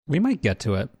We might get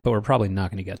to it, but we're probably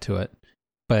not going to get to it.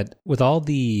 But with all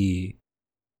the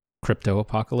crypto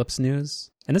apocalypse news,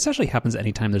 and this actually happens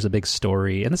anytime there's a big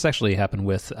story, and this actually happened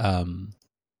with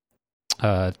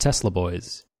Tesla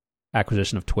Boys'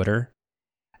 acquisition of Twitter.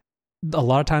 A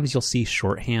lot of times you'll see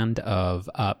shorthand of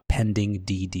pending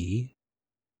DD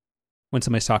when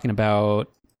somebody's talking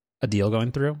about a deal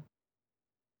going through.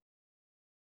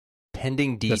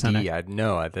 Pending DD?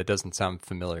 No, that doesn't sound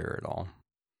familiar at all.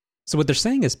 So what they're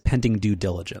saying is pending due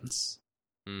diligence.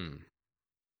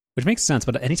 Which makes sense,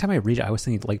 but anytime I read it, I was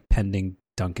thinking like pending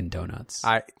Dunkin' Donuts.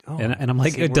 And I'm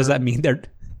like, does that mean they're...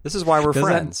 This is why we're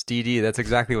friends. DD, that's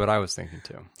exactly what I was thinking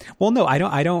too. Well, no,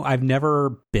 I've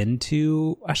never been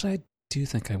to... Actually, I do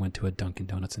think I went to a Dunkin'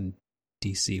 Donuts in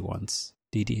DC once.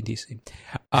 DD in DC.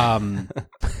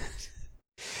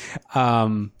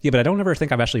 Yeah, but I don't ever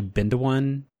think I've actually been to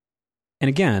one. And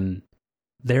again,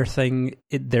 their thing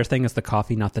is the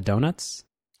coffee, not the donuts.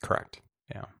 Correct.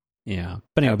 Yeah. Yeah.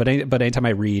 But anyway, but anytime I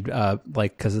read,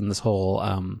 like, because in this whole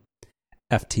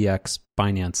FTX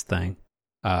Binance thing,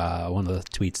 one of the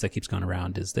tweets that keeps going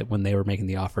around is that when they were making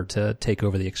the offer to take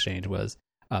over the exchange was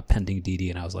pending DD,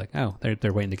 and I was like, oh,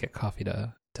 they're waiting to get coffee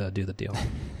to do the deal.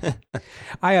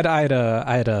 I had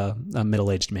a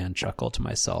middle-aged man chuckle to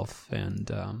myself,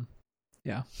 and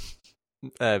yeah.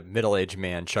 Middle-aged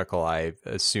man chuckle, I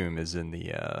assume, is in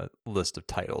the list of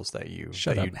titles that you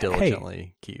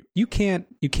diligently keep. You can't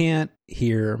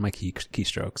hear my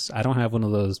keystrokes. I don't have one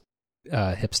of those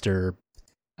hipster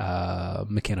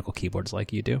mechanical keyboards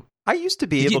like you do. I used to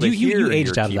be able to hear you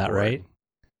aged your out keyboard. Of that, right?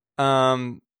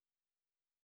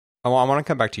 I want to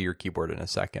come back to your keyboard in a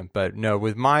second, but no,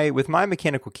 with my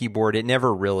mechanical keyboard, it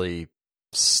never really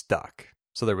stuck.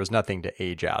 So there was nothing to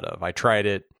age out of. I tried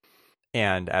it.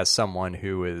 And as someone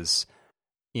who is,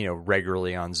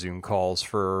 regularly on Zoom calls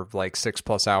for like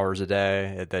 6+ hours a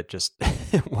day, that just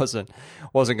it wasn't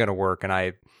going to work. And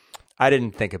I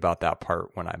didn't think about that part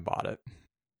when I bought it.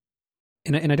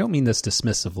 And I don't mean this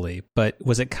dismissively, but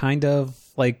was it kind of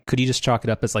like, could you just chalk it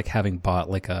up as like having bought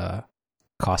like a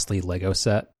costly Lego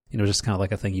set? Just kind of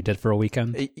like a thing you did for a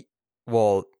weekend?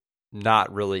 Well,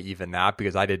 not really even that,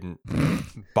 because I didn't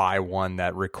buy one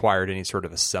that required any sort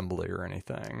of assembly or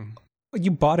anything.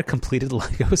 You bought a completed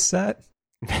Lego set?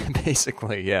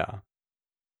 Basically, yeah.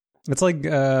 It's like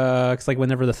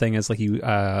whenever the thing is like you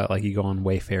go on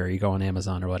Wayfair, you go on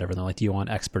Amazon or whatever, and they're like, do you want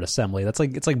expert assembly?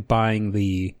 It's like buying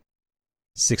the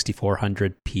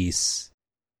 6,400 piece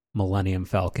Millennium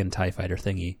Falcon TIE Fighter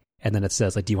thingy, and then it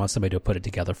says like, do you want somebody to put it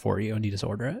together for you, and you just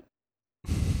order it?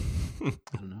 I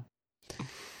don't know.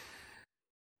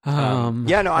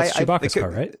 Yeah, no, that's Chewbacca's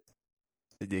car, right?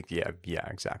 Yeah,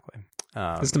 exactly.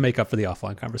 Just to make up for the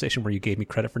offline conversation where you gave me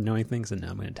credit for knowing things, and now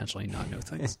I'm going to intentionally not know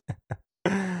things.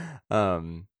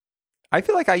 I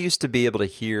feel like I used to be able to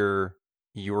hear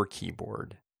your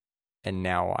keyboard, and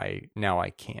now I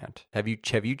can't. Have you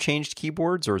changed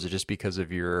keyboards, or is it just because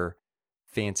of your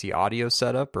fancy audio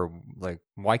setup, or like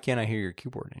why can't I hear your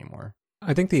keyboard anymore?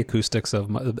 I think the acoustics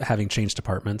of having changed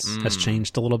departments has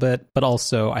changed a little bit, but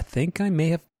also I think I may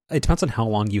have. It depends on how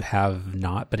long you have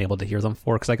not been able to hear them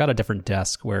for, because I got a different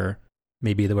desk where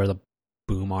maybe where the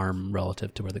boom arm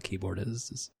relative to where the keyboard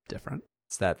is different.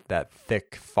 It's that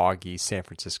thick, foggy San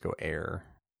Francisco air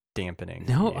dampening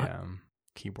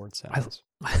keyboard sounds.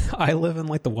 I live in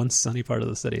like the one sunny part of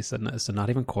the city, so not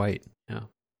even quite. Yeah,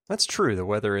 that's true. The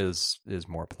weather is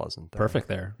more pleasant there. Perfect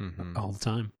there all the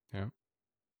time. Yeah.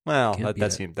 Well,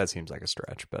 that seems like a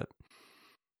stretch, but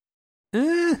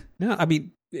no, I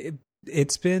mean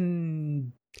it's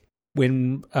been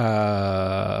when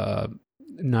not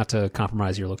to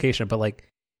compromise your location, but like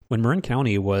when Marin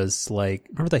County was like,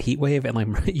 remember the heat wave, and like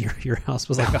your house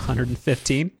was like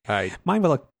 115. Mine was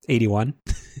like 81.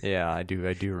 Yeah, I do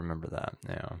remember that.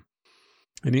 Yeah,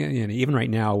 and even right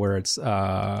now, where it's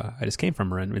I just came from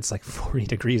Marin, it's like 40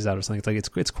 degrees out or something. It's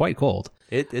like it's quite cold.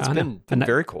 It's been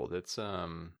very cold. It's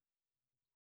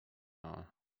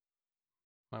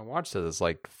my watch says it's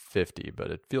like 50, but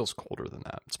it feels colder than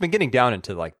that. It's been getting down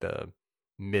into like the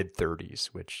mid 30s,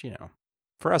 which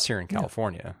for us here in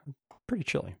California, pretty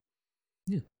chilly.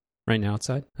 Yeah. Right now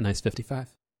outside, a nice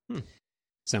 55.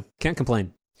 So can't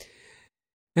complain.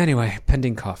 Anyway,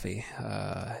 pending coffee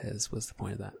was the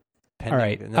point of that. Pending, all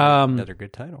right, another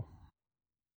good title.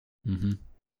 Mm-hmm.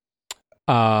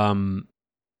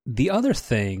 The other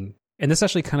thing, and this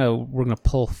actually we're going to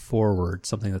pull forward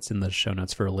something that's in the show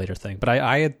notes for a later thing, but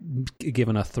I had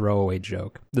given a throwaway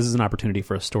joke. This is an opportunity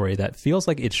for a story that feels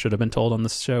like it should have been told on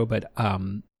this show, but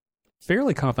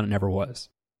fairly confident never was.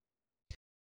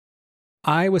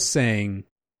 I was saying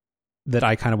that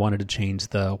I kind of wanted to change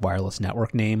the wireless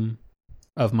network name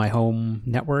of my home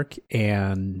network,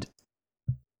 and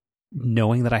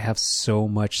knowing that I have so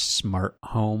much smart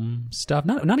home stuff,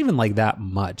 not even like that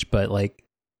much, but like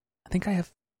I think I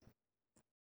have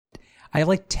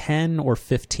like 10 or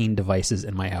 15 devices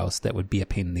in my house that would be a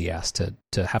pain in the ass to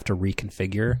have to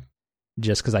reconfigure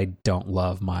just because I don't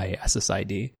love my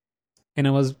SSID. And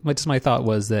it was just my thought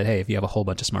was that, hey, if you have a whole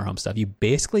bunch of smart home stuff, you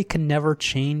basically can never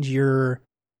change your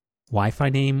Wi-Fi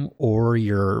name or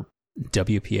your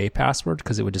WPA password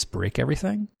because it would just break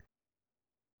everything.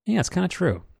 Yeah, it's kind of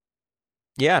true.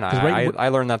 Yeah, and I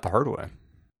learned that the hard way.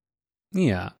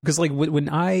 Yeah, because like when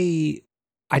I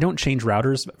don't change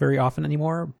routers very often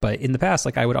anymore, but in the past,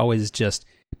 like I would always just,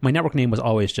 my network name was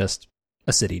always just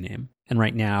a city name. And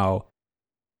right now,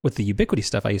 with the Ubiquiti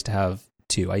stuff, I used to have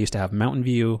two. I used to have Mountain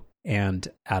View and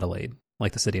Adelaide,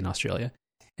 like the city in Australia.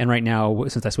 And right now,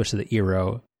 since I switched to the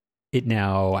Eero,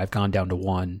 I've gone down to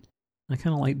one. I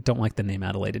kind of don't like the name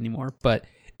Adelaide anymore, but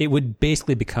it would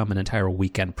basically become an entire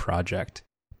weekend project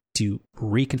to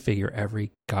reconfigure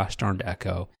every gosh darned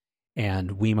Echo and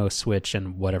Wemo switch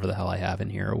and whatever the hell I have in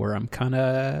here, where I'm kind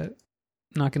of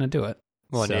not going to do it.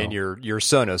 Well, so. And your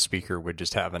Sonos speaker would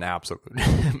just have an absolute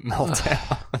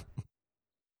meltdown.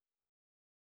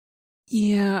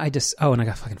 Yeah, and I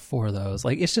got fucking 4 of those.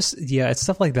 Like, it's just, it's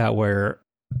stuff like that where,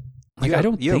 like, I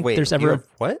don't think there's ever...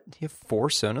 What? You have 4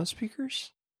 Sonos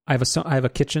speakers? I have a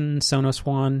kitchen Sonos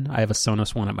one, I have a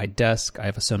Sonos one at my desk, I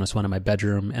have a Sonos one in my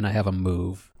bedroom, and I have a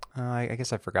Move. I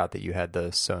guess I forgot that you had the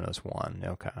Sonos one.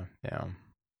 Okay, yeah.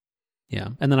 Yeah,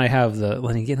 and then I have then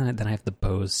I have the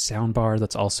Bose soundbar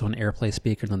that's also an AirPlay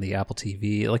speaker, and then the Apple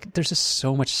TV. Like, there's just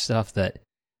so much stuff that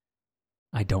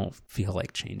I don't feel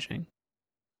like changing.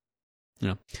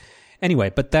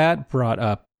 Anyway, but that brought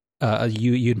up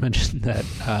you'd mentioned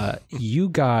that you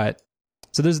got,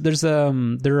 so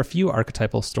there are a few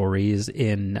archetypal stories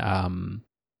in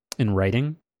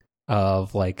writing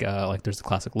of like there's the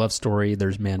classic love story,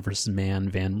 there's man versus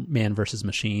man, man versus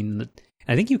machine.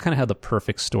 I think you kind of have the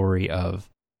perfect story of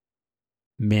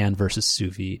man versus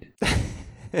sous vide.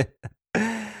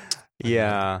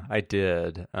 Yeah, I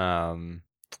did.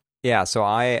 Yeah, so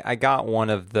I got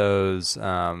one of those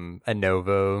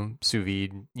Anovo sous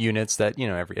vide units that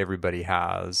everybody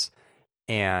has,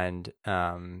 and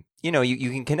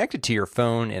you can connect it to your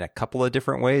phone in a couple of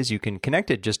different ways. You can connect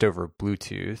it just over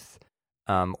Bluetooth,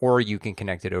 or you can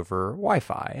connect it over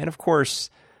Wi-Fi. And of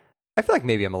course, I feel like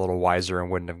maybe I'm a little wiser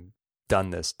and wouldn't have done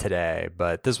this today,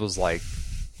 but this was like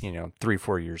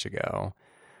 3-4 years ago.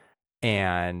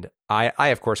 And I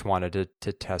of course wanted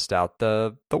to test out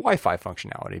the Wi-Fi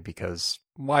functionality, because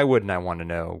why wouldn't I want to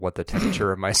know what the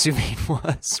temperature of my sous vide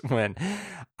was when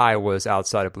I was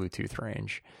outside of Bluetooth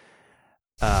range?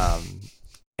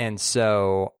 And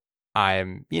so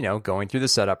I'm going through the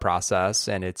setup process,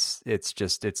 and it's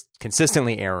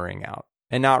consistently erroring out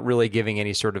and not really giving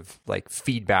any sort of like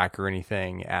feedback or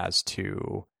anything as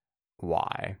to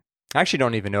why. I actually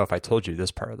don't even know if I told you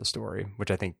this part of the story,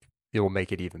 which I think it will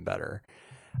make it even better.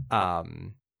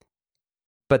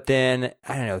 But then,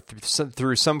 I don't know,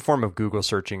 through some form of Google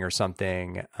searching or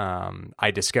something,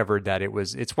 I discovered that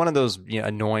it's one of those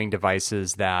annoying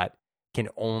devices that can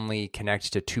only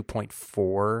connect to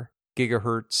 2.4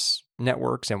 gigahertz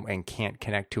networks and can't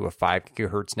connect to a 5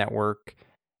 gigahertz network.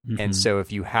 Mm-hmm. And so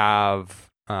if you have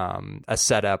a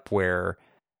setup where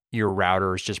your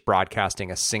router is just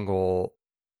broadcasting a single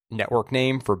network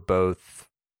name for both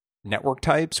network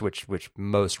types, which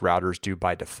most routers do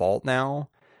by default now,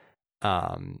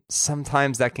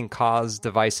 sometimes that can cause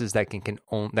devices that can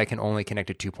only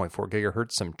connect to 2.4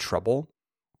 gigahertz some trouble.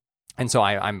 And so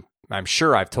I'm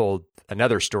sure I've told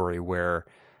another story where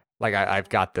like I've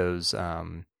got those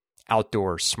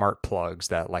outdoor smart plugs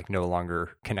that like no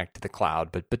longer connect to the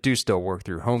cloud, but do still work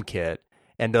through HomeKit,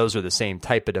 and those are the same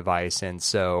type of device. And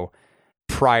so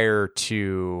prior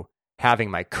to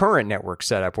having my current network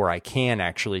set up where I can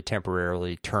actually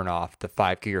temporarily turn off the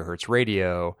 5 gigahertz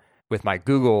radio with my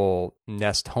Google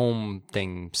Nest Home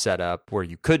thing set up where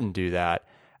you couldn't do that,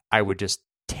 I would just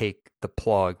take the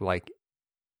plug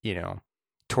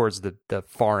towards the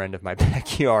far end of my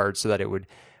backyard so that it would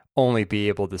only be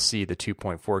able to see the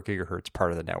 2.4 gigahertz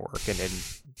part of the network. And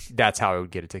that's how I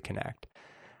would get it to connect.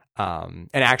 And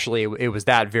actually it was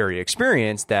that very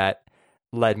experience that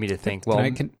led me to think,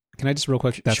 Can I just real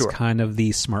quick? That's sure. Kind of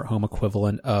the smart home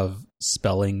equivalent of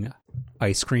spelling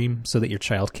ice cream so that your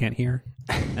child can't hear.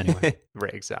 Anyway.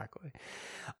 Right, exactly.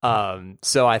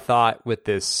 So I thought with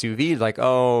this sous vide,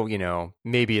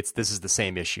 maybe this is the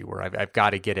same issue where I've got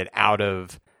to get it out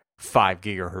of 5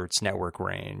 gigahertz network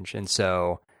range. And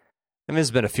so, this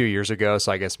has been a few years ago,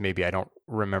 so I guess maybe I don't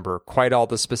remember quite all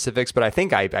the specifics, but I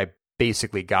think I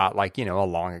basically got like, a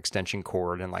long extension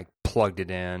cord and like plugged it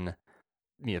in,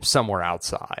 somewhere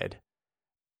outside.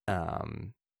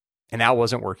 And that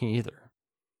wasn't working either.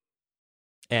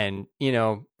 And,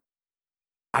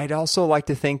 I'd also like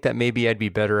to think that maybe I'd be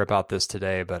better about this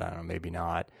today, but I don't know, maybe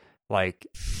not. Like,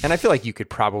 and I feel like you could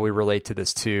probably relate to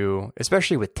this too,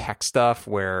 especially with tech stuff,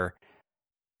 where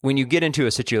when you get into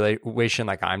a situation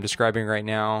like I'm describing right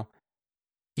now,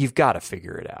 you've got to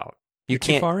figure it out. You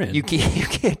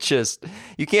can't just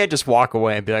walk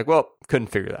away and be like, well, couldn't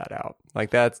figure that out. Like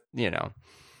that's, not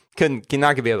gonna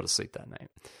be able to sleep that night.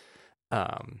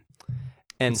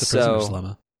 And it's so prisoner's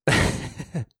dilemma.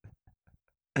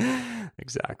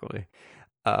 Exactly.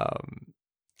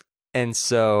 And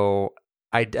so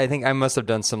I think I must have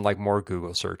done some like more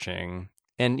Google searching,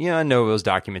 and Novo's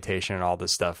documentation and all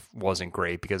this stuff wasn't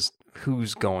great because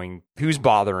who's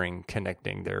bothering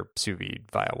connecting their sous vide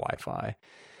via Wi-Fi?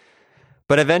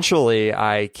 But eventually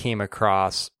I came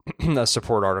across a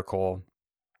support article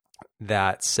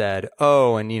that said,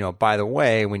 oh, and by the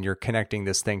way, when you're connecting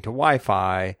this thing to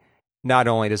Wi-Fi, not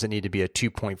only does it need to be a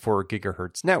 2.4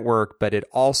 gigahertz network, but it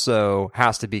also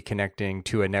has to be connecting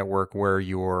to a network where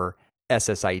your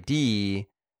SSID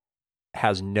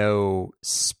has no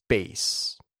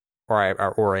space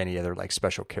or any other like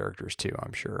special characters too,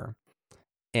 I'm sure.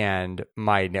 And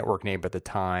my network name at the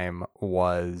time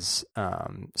was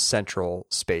Central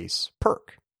Space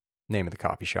Perk, name of the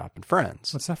coffee shop and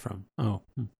friends. What's that from? Oh.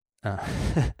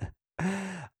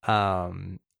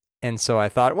 And so I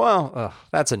thought, well,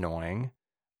 that's annoying,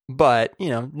 but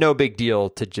no big deal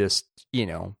to just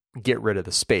get rid of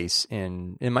the space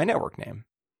in my network name.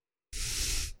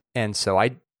 And so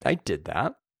I did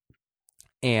that,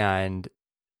 and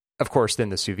of course, then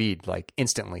the sous vide like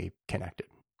instantly connected.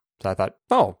 So I thought,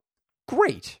 oh,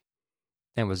 great,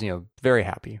 and was very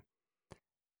happy.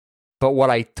 But what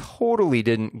I totally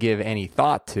didn't give any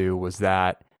thought to was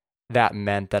that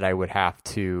meant that I would have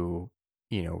to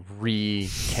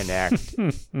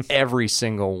reconnect every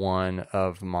single one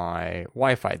of my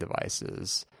Wi-Fi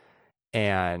devices.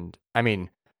 And I mean,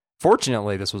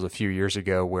 fortunately, this was a few years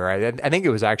ago where I think it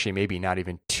was actually maybe not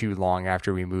even too long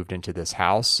after we moved into this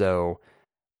house. So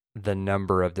the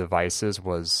number of devices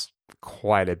was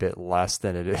quite a bit less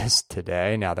than it is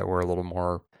today, now that we're a little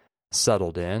more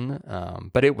settled in.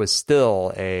 But it was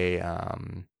still a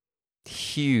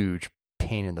huge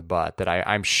pain in the butt that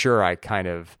I'm sure I kind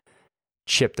of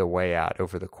chipped away at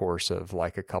over the course of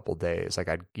like a couple days. Like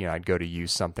I'd go to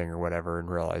use something or whatever and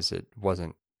realize it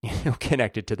wasn't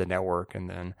connected to the network, and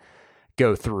then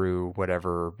go through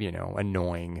whatever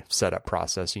annoying setup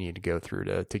process you need to go through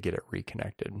to get it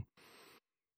reconnected.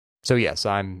 So yes,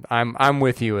 I'm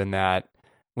with you in that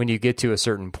when you get to a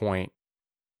certain point,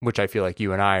 which I feel like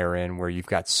you and I are in, where you've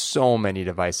got so many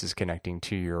devices connecting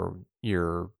to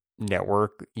your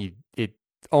network, it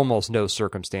almost no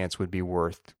circumstance would be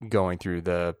worth going through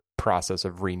the process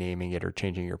of renaming it or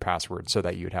changing your password so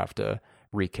that you'd have to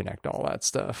reconnect all that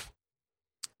stuff.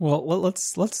 Well,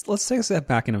 let's take a step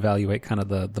back and evaluate kind of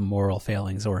the moral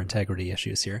failings or integrity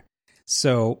issues here.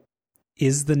 So,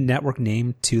 is the network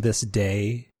name to this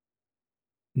day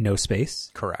no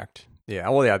space? Correct. Yeah.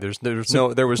 Well, yeah.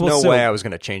 There was no way I was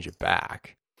going to change it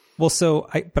back. Well, so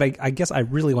I guess I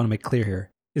really want to make clear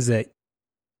here is that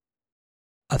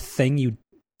a thing you.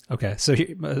 Okay, so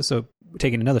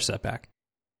taking another step back,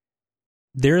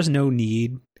 there is no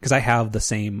need, because I have the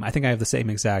same. I think I have the same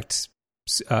exact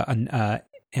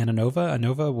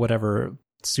Anova, whatever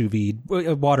sous vide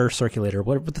water circulator,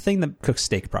 whatever, but the thing that cooks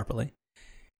steak properly.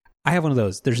 I have one of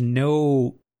those. There's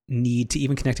no need to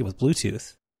even connect it with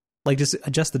Bluetooth. Like just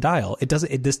adjust the dial. It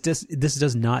doesn't. This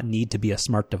does not need to be a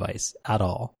smart device at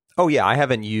all. Oh yeah, I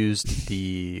haven't used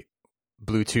the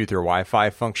Bluetooth or Wi-Fi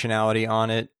functionality on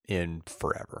it in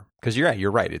forever. Because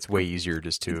you're right. It's way easier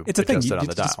just to adjust it on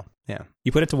the dial. Yeah,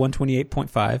 you put it to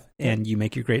 128.5 and you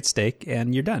make your great steak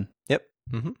and you're done. Yep.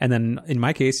 Mm-hmm. And then in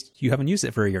my case, you haven't used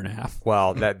it for a year and a half.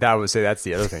 Well, that would say that's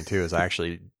the other thing too. Is I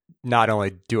actually not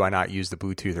only do I not use the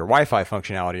Bluetooth or Wi-Fi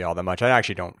functionality all that much, I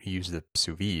actually don't use the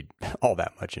sous vide all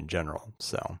that much in general.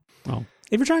 So, well,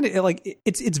 if you're trying to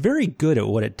it's very good at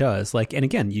what it does. Like, and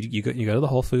again, you go to the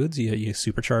Whole Foods, you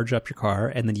supercharge up your car,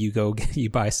 and then you go you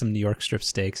buy some New York strip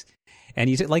steaks, and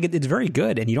it's very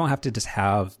good, and you don't have to just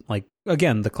have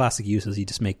again the classic uses. You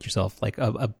just make yourself like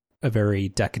a very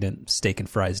decadent steak and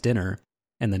fries dinner,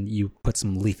 and then you put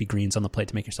some leafy greens on the plate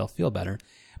to make yourself feel better.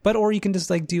 Or you can just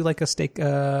do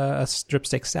a strip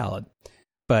steak salad.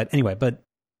 But anyway,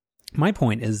 my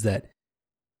point is that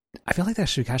I feel like that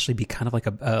should actually be kind of like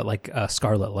a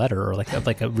scarlet letter or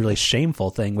like a really shameful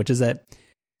thing, which is that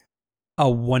a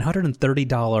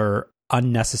 $130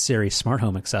 unnecessary smart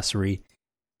home accessory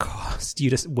caused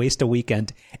you to waste a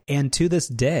weekend, and to this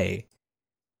day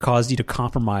caused you to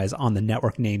compromise on the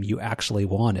network name you actually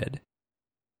wanted.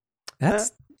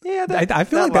 That's I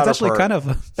feel like that's actually kind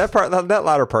of that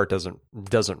latter part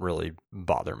doesn't really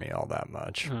bother me all that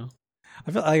much.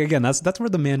 I feel like, again, that's where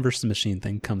the man versus machine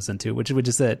thing comes into, which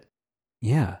is that,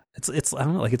 yeah, it's I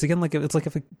don't know, like it's again like it's like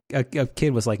if a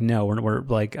kid was like, no, we're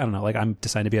like, I don't know, like I'm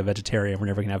deciding to be a vegetarian, we're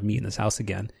never gonna have meat in this house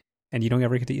again, and you don't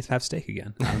ever get to have steak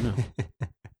again. I don't know.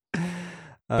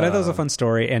 But I thought it was a fun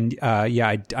story, and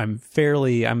yeah, I'm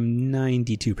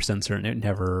 92% certain it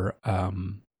never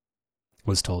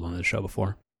was told on the show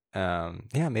before.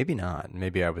 Yeah, maybe not.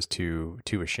 Maybe I was too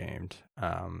ashamed.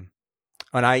 And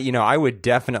I would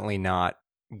definitely not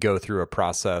go through a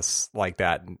process like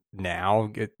that now,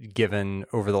 given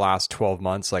over the last 12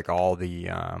 months, like all the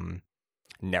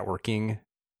networking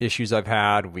issues I've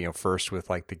had, first with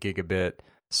like the gigabit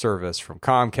service from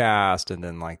Comcast, and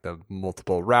then like the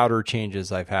multiple router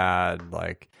changes I've had.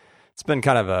 Like it's been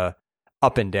kind of a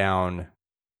up and down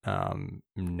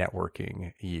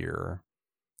networking year.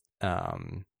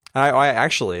 I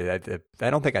actually, I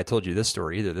don't think I told you this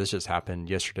story either. This just happened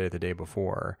yesterday, the day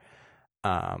before.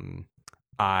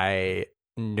 I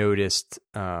noticed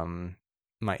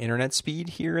my internet speed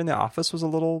here in the office was a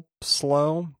little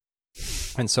slow.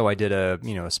 And so I did a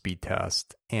speed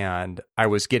test, and I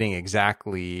was getting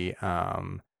exactly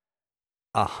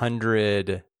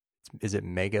 100, is it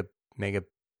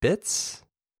megabits?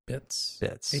 Bits.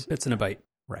 8 bits in a byte.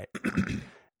 Right.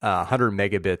 100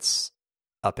 megabits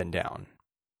up and down.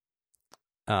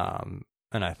 And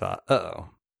I thought,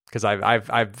 because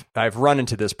I've run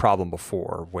into this problem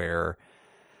before where,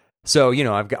 so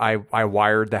I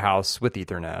wired the house with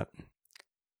Ethernet,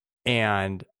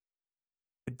 and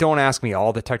don't ask me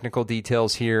all the technical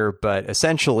details here, but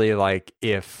essentially, like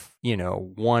if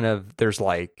there's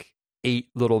like 8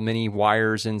 little mini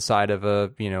wires inside of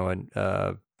a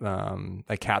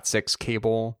Cat 6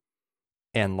 cable,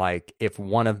 and like if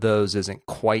one of those isn't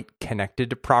quite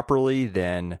connected properly,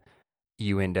 then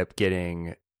you end up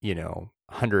getting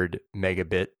 100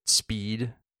 megabit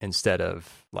speed instead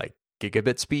of like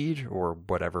gigabit speed or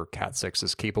whatever Cat 6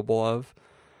 is capable of.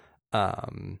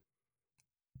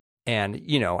 And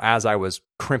as I was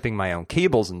crimping my own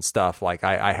cables and stuff, like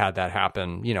I had that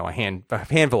happen a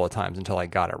handful of times until I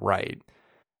got it right.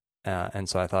 And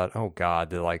so I thought, oh God,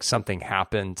 did like something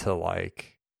happen to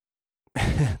like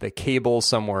the cable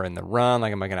somewhere in the run?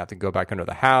 Like, am I gonna have to go back under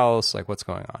the house? Like, what's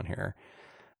going on here?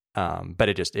 But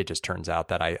it just turns out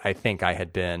that I think I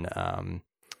had been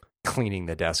cleaning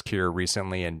the desk here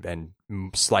recently and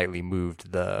slightly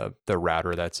moved the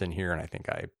router that's in here, and I think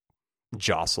I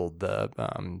jostled the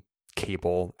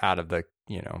cable out of the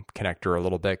connector a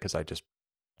little bit, because I just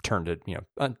turned it,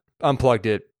 unplugged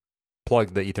it,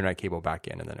 plugged the Ethernet cable back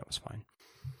in, and then it was fine.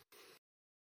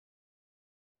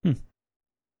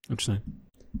 Interesting.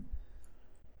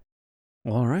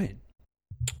 Well, all right.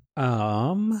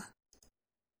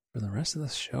 For the rest of the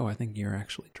show, I think you're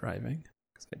actually driving.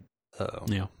 Oh,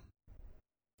 yeah.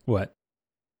 What?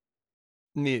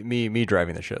 Me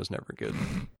driving the show is never good.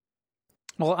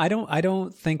 Well, I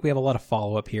don't think we have a lot of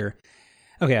follow up here.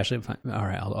 Okay, actually, fine. All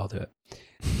right, I'll do it.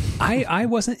 I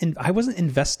wasn't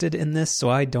invested in this, so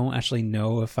I don't actually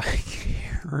know if I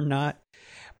care or not.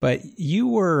 But you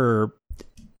were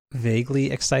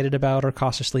vaguely excited about or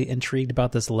cautiously intrigued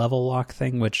about this level lock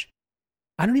thing, which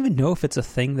I don't even know if it's a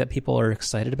thing that people are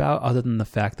excited about, other than the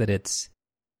fact that it's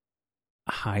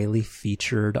highly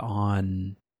featured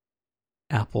on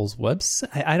Apple's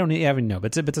website. I don't even know,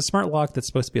 but it's a smart lock that's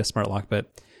supposed to be a smart lock. But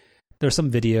there's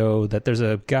some video that there's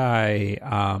a guy,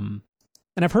 and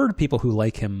I've heard people who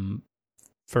like him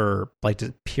for like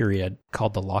the period,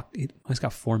 called the lock. He's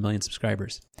got 4 million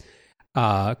subscribers.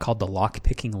 Called the Lock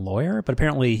Picking Lawyer, but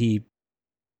apparently he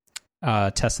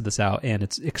tested this out, and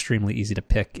it's extremely easy to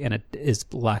pick, and it is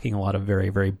lacking a lot of very,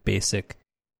 very basic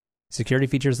security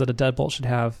features that a deadbolt should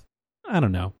have. I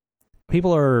don't know.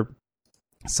 People are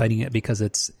citing it because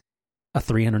it's a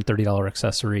 $330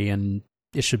 accessory, and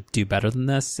it should do better than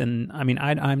this. And I mean,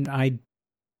 I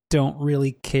don't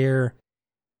really care,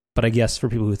 but I guess for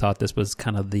people who thought this was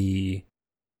kind of the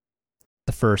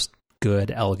first good,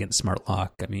 elegant smart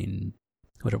lock, I mean,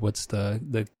 what's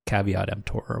the caveat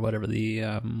emptor, or whatever the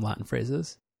Latin phrase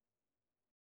is?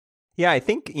 Yeah, I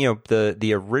think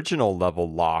the original level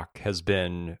lock has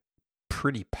been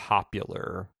pretty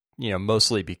popular.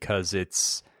 Mostly because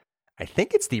I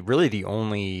think it's really the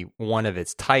only one of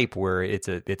its type where it's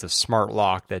a smart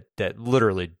lock that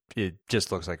literally it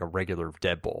just looks like a regular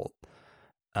deadbolt.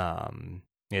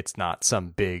 It's not some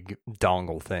big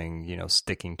dongle thing,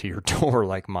 sticking to your door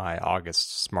like my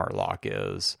August smart lock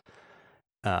is.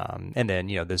 And then,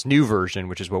 this new version,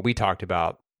 which is what we talked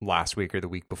about last week or the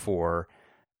week before,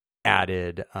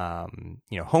 added,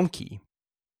 home key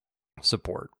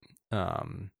support.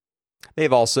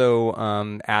 They've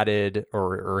also added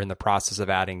or in the process of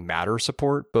adding Matter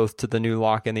support both to the new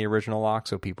lock and the original lock.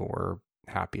 So people were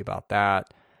happy about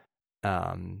that.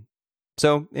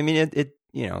 So, I mean, it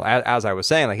as I was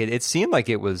saying, like it seemed like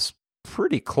it was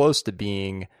pretty close to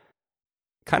being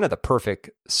kind of the perfect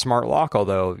smart lock,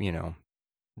 although,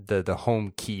 the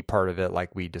home key part of it,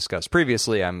 like we discussed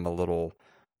previously, I'm a little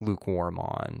lukewarm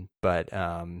on. But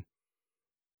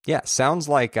yeah, sounds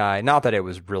like not that it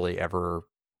was really ever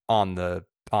on the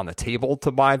table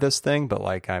to buy this thing, but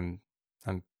like I'm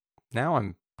kind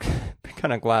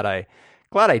of glad I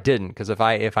didn't, because if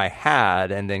I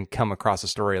had and then come across a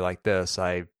story like this,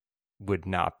 I would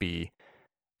not be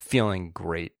feeling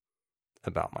great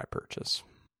about my purchase.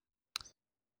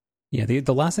 Yeah,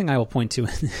 the last thing I will point to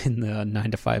in the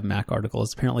 9 to 5 Mac article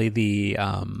is apparently the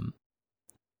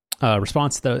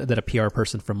response that a PR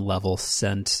person from Level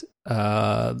sent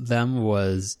them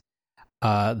was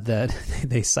that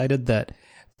they cited that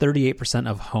 38%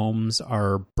 of homes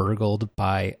are burgled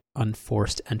by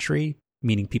unforced entry,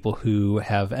 meaning people who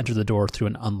have entered the door through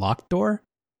an unlocked door.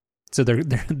 So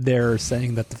they're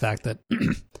saying that the fact that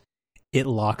it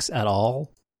locks at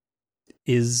all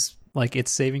is like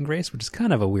its saving grace, which is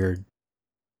kind of a weird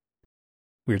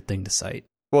thing to cite.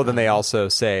 Well, then they also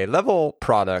say Level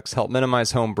products help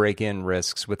minimize home break-in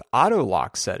risks with auto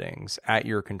lock settings at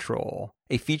your control,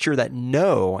 a feature that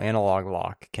no analog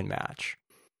lock can match.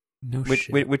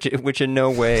 Which in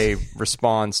no way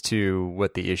responds to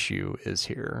what the issue is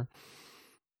here.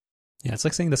 Yeah, it's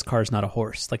like saying this car is not a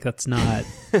horse. Like, that's not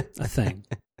a thing.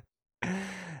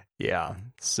 Yeah.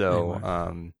 So,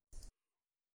 anyway.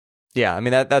 Yeah, I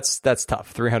mean that's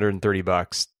tough.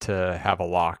 $330 to have a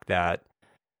lock that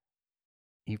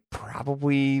you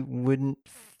probably wouldn't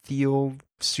feel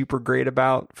super great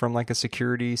about from like a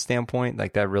security standpoint.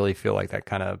 Like, that really feel like that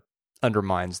kind of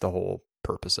undermines the whole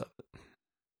purpose of it.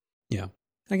 Yeah.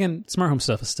 Again, smart home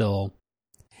stuff is still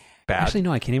bad. Actually,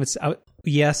 no, I can't even.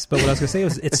 Yes, but what I was going to say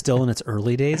was it's still in its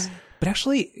early days. But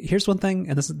actually, here's one thing,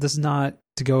 and this is not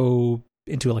to go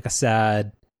into like a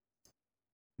sad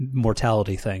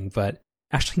mortality thing, but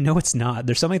actually, no, it's not.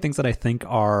 There's so many things that I think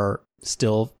are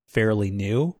still fairly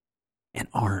new and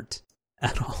aren't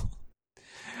at all.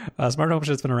 Smart home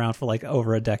shit's been around for like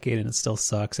over a decade, and it still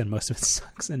sucks, and most of it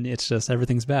sucks, and it's just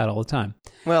everything's bad all the time.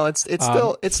 Well, it's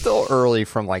still early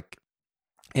from like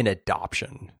an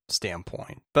adoption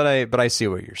standpoint, but I see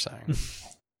what you're saying.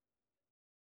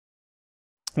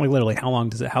 Like, literally, how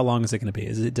long is it going to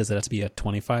be? Does it have to be a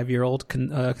 25-year-old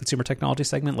consumer technology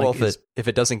segment? Like, well, if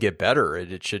it doesn't get better,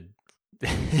 it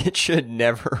should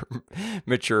never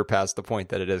mature past the point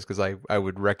that it is, because I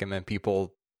would recommend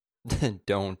people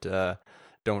don't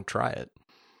try it.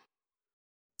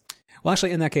 Well,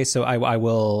 actually, in that case, so I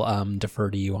will defer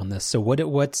to you on this. So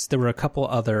there were a couple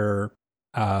other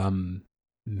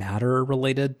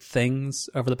Matter-related things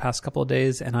over the past couple of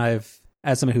days, and I've,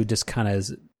 as someone who just kind of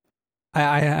is,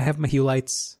 I have my Hue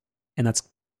lights, and that's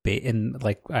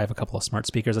like I have a couple of smart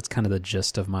speakers. That's kind of the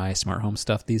gist of my smart home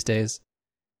stuff these days.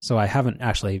 So I haven't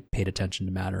actually paid attention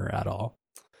to Matter at all.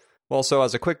 Well, so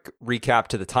as a quick recap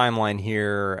to the timeline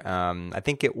here, I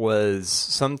think it was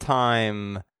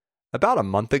sometime about a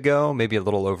month ago, maybe a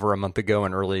little over a month ago,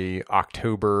 in early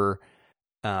October,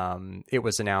 it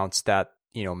was announced that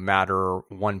Matter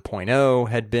 1.0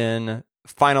 had been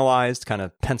finalized, kind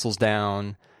of pencils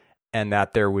down, and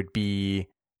that there would be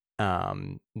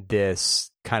this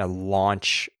kind of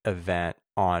launch event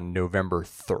on November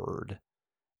 3rd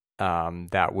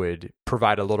that would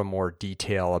provide a little more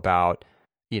detail about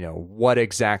what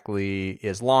exactly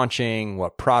is launching,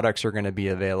 what products are going to be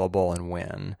available, and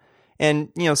when.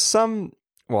 And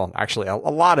actually a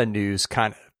lot of news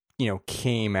kind of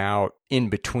came out in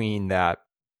between that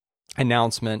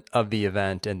announcement of the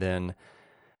event and then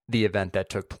the event that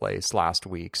took place last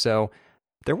week. So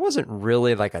there wasn't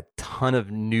really like a ton of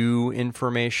new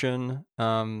information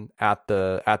at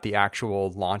the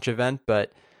actual launch event,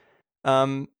 but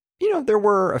there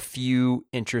were a few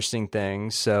interesting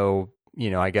things. So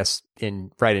I guess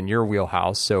right in your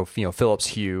wheelhouse. So Philips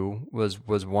Hue was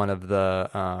one of the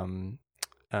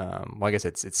well, I guess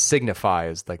it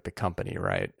signifies like the company,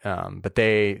 right? But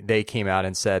they came out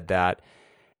and said that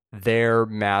their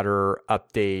Matter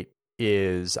update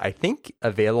is, I think,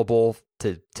 available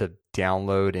to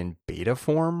download in beta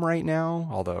form right now.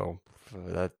 Although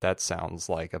that sounds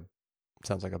like a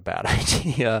bad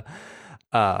idea.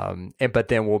 But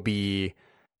then will be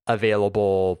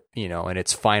available, in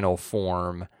its final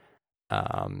form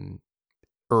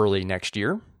early next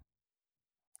year.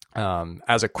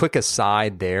 As a quick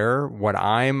aside there, what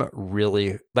I'm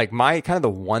really like, my kind of the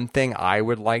one thing I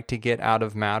would like to get out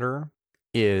of Matter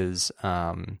is,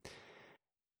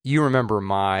 you remember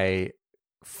my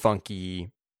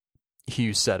funky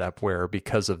Hue setup where,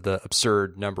 because of the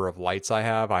absurd number of lights I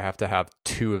have to have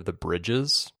 2 of the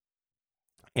bridges,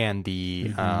 and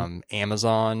the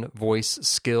Amazon voice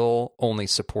skill only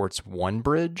supports 1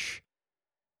 bridge.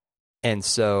 And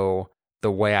so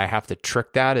the way I have to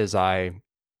trick that is I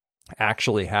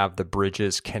actually have the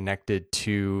bridges connected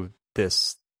to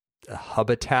this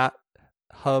Hubitat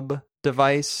hub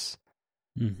device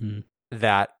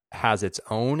that has its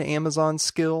own Amazon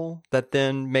skill that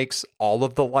then makes all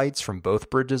of the lights from both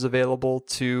bridges available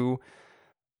to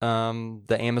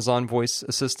the Amazon voice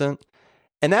assistant.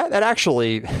 And that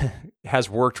actually has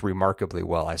worked remarkably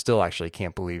well. I still actually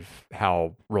can't believe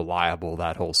how reliable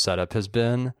that whole setup has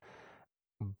been.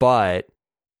 But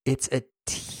it's a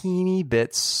teeny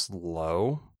bit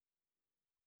slow.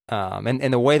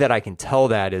 And the way that I can tell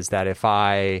that is that if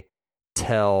I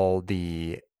tell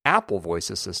the Apple voice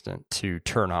assistant to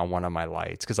turn on one of my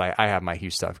lights, because I have my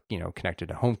Hue stuff, connected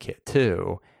to HomeKit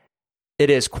too, it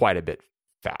is quite a bit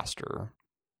faster.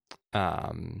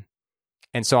 And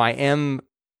so I am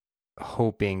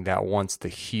hoping that once the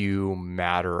Hue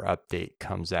Matter update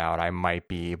comes out, I might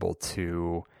be able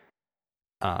to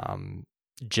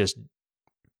just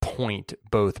point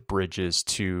both bridges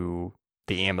to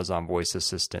the Amazon voice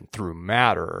assistant through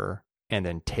Matter, and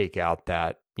then take out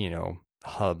that,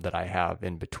 hub that I have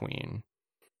in between.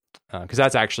 Because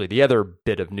that's actually the other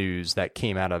bit of news that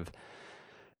came out of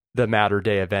the Matter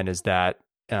Day event, is that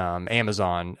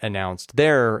Amazon announced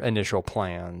their initial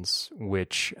plans,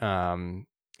 which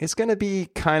is going to be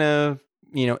kind of,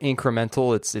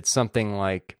 incremental. It's something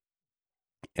like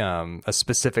a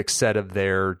specific set of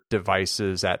their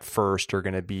devices at first are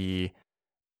going to be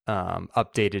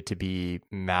updated to be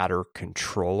Matter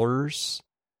controllers.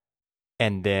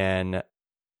 And then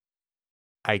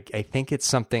I think it's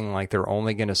something like they're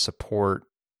only going to support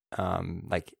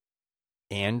like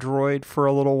Android for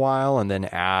a little while, and then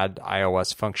add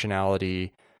iOS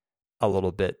functionality a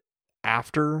little bit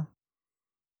after.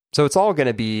 So it's all going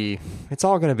to be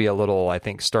a little, I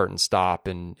think, start and stop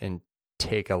and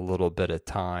take a little bit of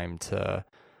time to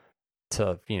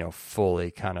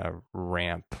fully kind of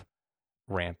ramp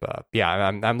up. Yeah,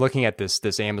 I'm looking at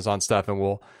this Amazon stuff, and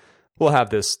we'll have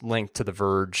this link to the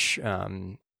Verge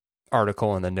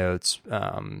article in the notes.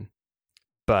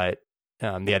 But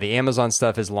the Amazon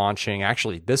stuff is launching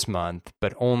actually this month,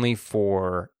 but only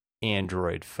for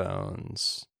Android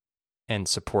phones, and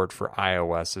support for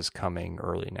iOS is coming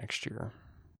early next year.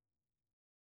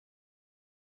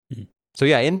 So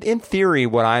yeah, in theory,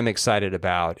 what I'm excited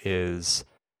about is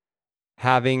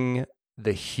having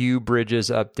the Hue bridges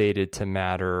updated to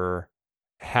Matter,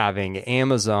 having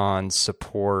Amazon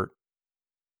support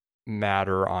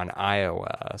Matter on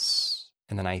iOS,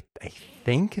 and then I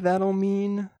think that'll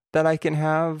mean that I can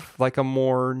have like a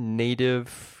more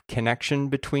native connection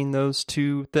between those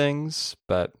two things,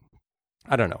 but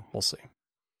I don't know. We'll see.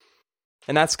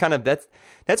 And that's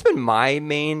been my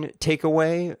main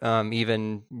takeaway,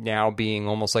 even now being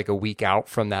almost like a week out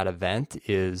from that event,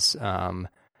 is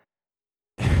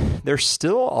there's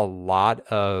still a lot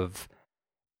of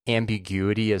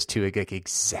ambiguity as to like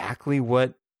exactly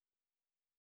what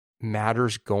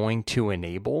Matter's going to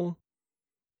enable,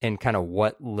 and kind of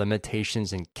what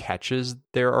limitations and catches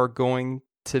there are going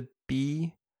to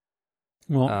be.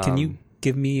 Well, can you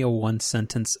give me a one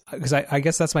sentence? Because I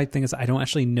guess that's my thing, is I don't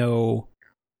actually know.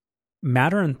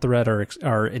 Matter and Thread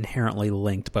are inherently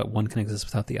linked, but one can exist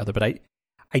without the other. But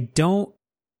I don't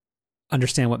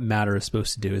understand what Matter is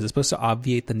supposed to do. Is it supposed to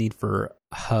obviate the need for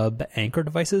hub anchor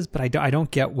devices? But I don't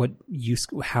get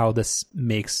how this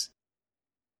makes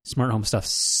smart home stuff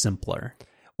simpler.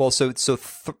 Well, so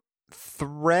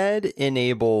Thread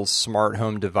enables smart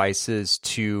home devices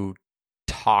to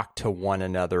talk to one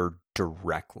another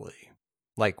directly,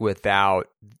 like without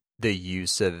the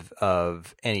use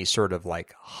of any sort of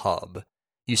like hub.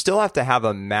 You still have to have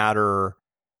a Matter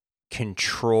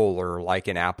controller, like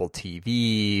an Apple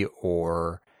TV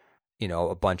or,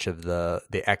 a bunch of the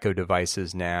Echo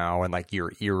devices now, and like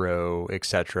your Eero,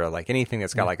 etc. Like anything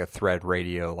that's got like a Thread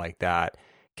radio like that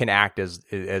can act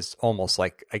as almost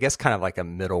like, I guess, kind of like a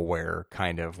middleware,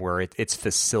 kind of, where it's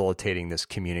facilitating this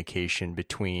communication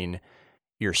between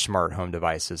your smart home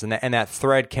devices. And that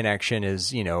Thread connection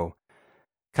is,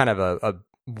 kind of a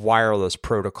wireless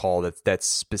protocol that's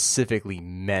specifically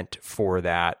meant for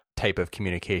that type of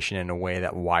communication in a way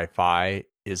that Wi-Fi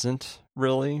isn't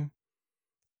really.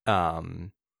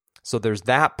 So there's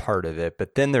that part of it,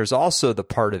 but then there's also the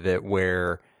part of it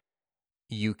where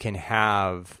you can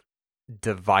have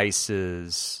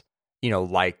devices,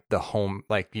 like the home,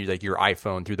 like your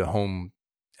iPhone through the home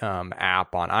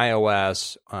app on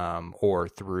iOS, or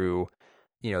through,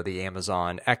 the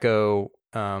Amazon Echo,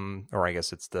 or I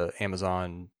guess it's the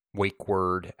Amazon Wake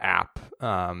Word app.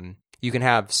 You can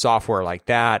have software like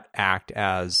that act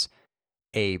as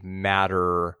a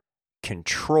Matter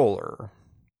controller.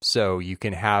 So you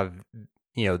can have,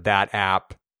 that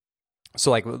app. So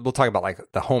like, we'll talk about like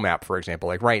the home app, for example.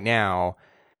 Like right now,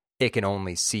 it can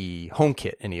only see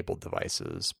HomeKit enabled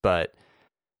devices, but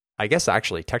I guess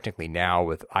actually technically now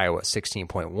with iOS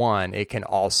 16.1, it can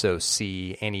also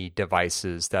see any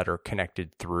devices that are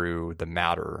connected through the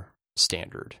Matter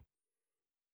standard.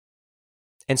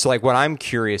 And so like what I'm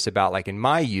curious about, like in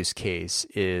my use case,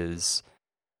 is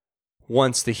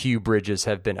once the Hue bridges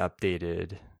have been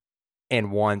updated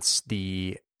and once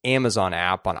the Amazon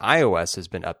app on iOS has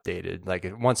been updated, like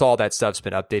once all that stuff's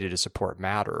been updated to support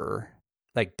Matter,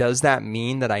 like does that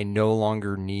mean that I no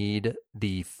longer need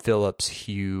the Philips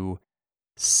Hue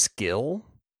skill,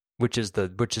 which is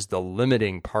the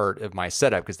limiting part of my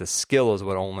setup, because the skill is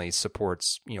what only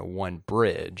supports, one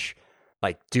bridge.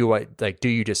 Like do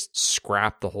you just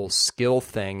scrap the whole skill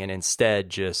thing and instead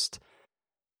just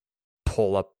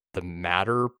pull up the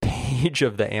Matter page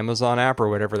of the Amazon app or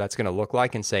whatever that's going to look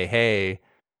like and say, hey,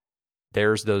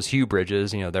 there's those Hue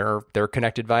bridges, they're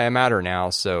connected via Matter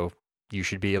now, so you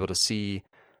should be able to see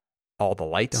all the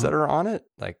lights that are on it.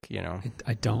 Like,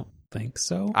 I don't think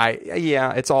so.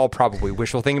 It's all probably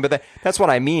wishful thinking, but that's what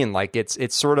I mean. Like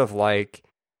it's sort of like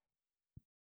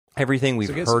everything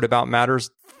we've heard about Matter's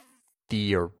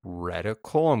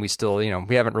theoretical, and we still,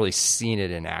 we haven't really seen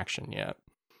it in action yet.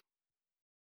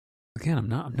 Again, I'm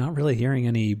not really hearing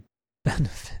any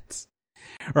benefits.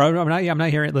 Or I'm not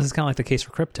hearing, this is kind of like the case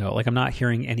for crypto. Like I'm not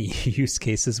hearing any use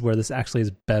cases where this actually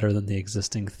is better than the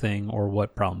existing thing or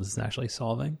what problems it's actually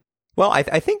solving. Well, I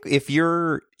think if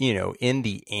you're, in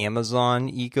the Amazon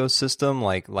ecosystem,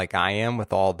 like I am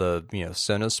with all the,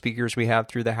 Sonos speakers we have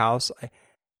through the house,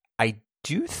 I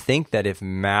do think that if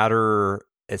Matter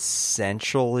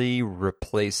essentially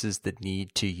replaces the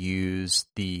need to use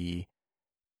the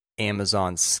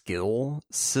Amazon skill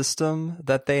system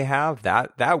that they have,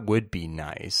 that would be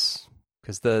nice,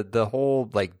 because the whole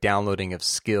like downloading of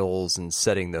skills and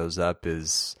setting those up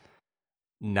is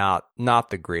not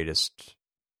the greatest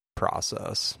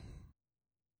process.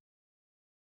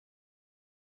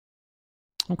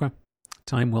 Okay,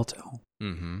 time will tell.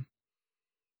 Mm-hmm.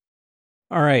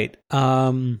 All right.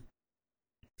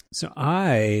 So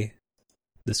I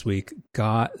this week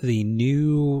got the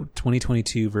new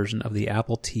 2022 version of the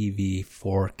Apple TV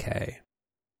 4K.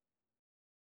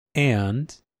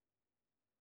 And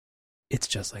it's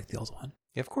just like the old one.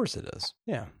 Yeah, of course it is.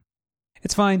 Yeah.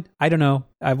 It's fine. I don't know.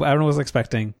 I don't know what I was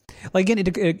expecting. Like again,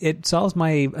 it solves my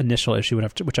initial issue,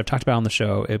 which I've talked about on the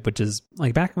show, which is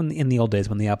like back in the old days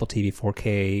when the Apple TV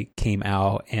 4K came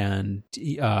out and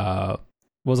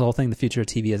was the whole thing, the future of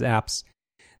TV as apps.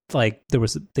 Like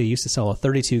they used to sell a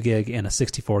 32 gig and a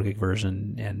 64 gig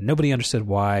version, and nobody understood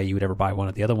why you would ever buy one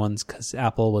of the other ones, because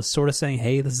Apple was sort of saying,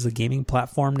 hey, this is a gaming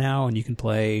platform now and you can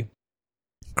play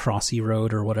Crossy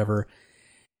Road or whatever,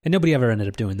 and nobody ever ended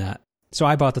up doing that. So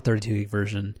I bought the 32 gig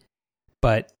version,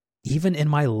 but even in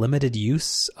my limited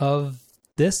use of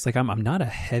this, like I'm not a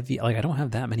heavy, like I don't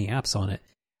have that many apps on it.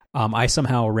 I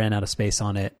somehow ran out of space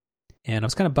on it, and I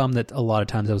was kind of bummed that a lot of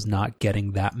times I was not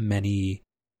getting that many.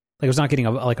 Like I was not getting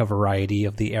a variety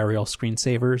of the aerial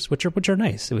screensavers, which are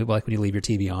nice. Like when you leave your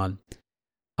TV on,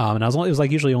 and it was like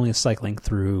usually only cycling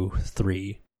through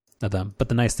 3 of them. But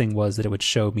the nice thing was that it would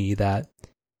show me that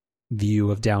view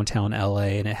of downtown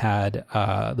LA, and it had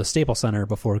the Staples Center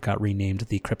before it got renamed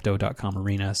the Crypto.com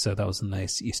Arena. So that was a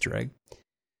nice Easter egg.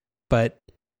 But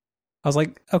I was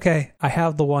like, okay, I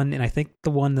have the one, and I think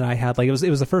the one that I had, like it was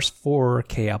the first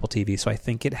 4K Apple TV, so I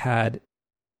think it had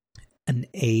an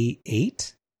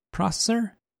A8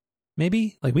 processor,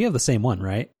 maybe. Like we have the same one,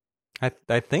 right?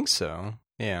 I think so.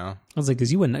 Yeah. I was like,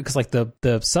 because you wouldn't, because like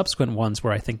the subsequent ones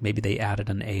where I think maybe they added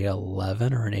an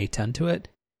A11 or an A10 to it,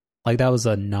 like that was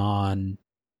a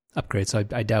non-upgrade, so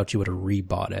I doubt you would have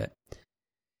rebought it.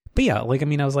 But yeah, like I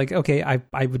mean, I was like, okay,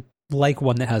 I would like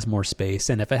one that has more space,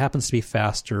 and if it happens to be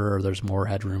faster or there's more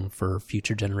headroom for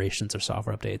future generations or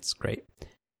software updates, great.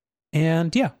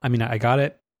 And yeah, I mean, I got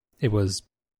it. It was,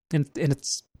 and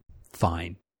it's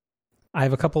fine. I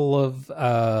have a couple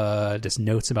of just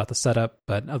notes about the setup,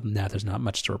 but other than that, there's not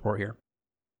much to report here.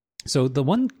 So the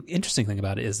one interesting thing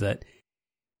about it is that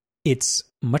it's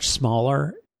much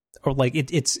smaller, or like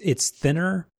it's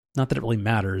thinner. Not that it really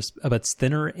matters, but it's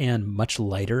thinner and much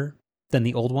lighter than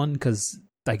the old one, because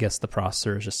I guess the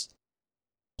processor is just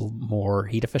more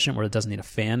heat efficient, where it doesn't need a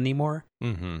fan anymore.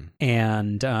 Mm-hmm.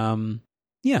 And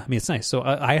yeah, I mean, it's nice. So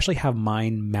I actually have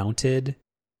mine mounted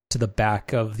to the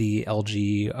back of the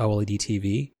LG OLED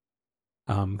TV,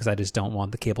 because I just don't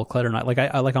want the cable clutter. Not like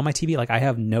I like on my TV, like I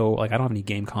have no, like I don't have any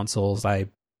game consoles. I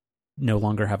no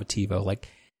longer have a TiVo. Like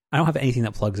I don't have anything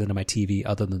that plugs into my TV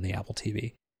other than the Apple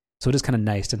TV. So it is kind of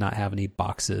nice to not have any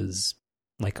boxes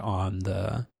like on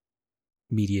the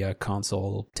media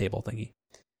console table thingy.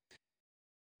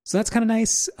 So that's kind of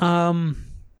nice.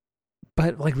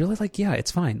 But like really, like, yeah,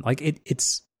 it's fine. Like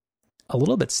it's a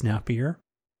little bit snappier,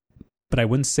 but I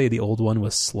wouldn't say the old one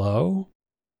was slow.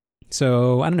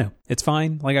 So I don't know. It's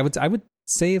fine. Like I would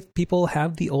say if people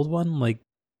have the old one, like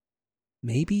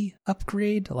maybe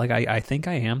upgrade. Like I think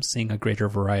I am seeing a greater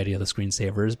variety of the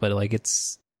screensavers, but like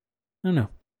it's, I don't know.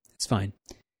 It's fine.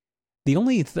 The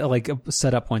only like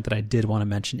setup point that I did want to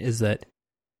mention is that,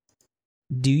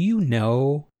 do you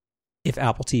know if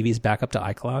Apple TV's back up to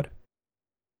iCloud?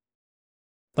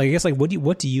 Like, I guess, like,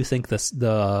 what do you think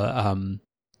the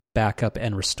backup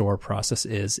and restore process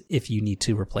is if you need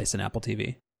to replace an Apple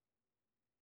TV?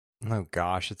 Oh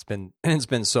gosh, it's been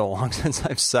so long since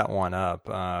I've set one up.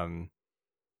 I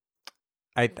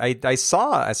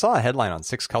saw a headline on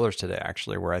Six Colors today,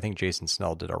 actually, where I think Jason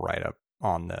Snell did a write up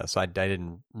on this. I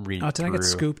didn't read. Oh, did I get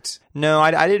scooped? No,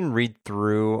 I didn't read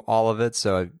through all of it,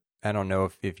 so I don't know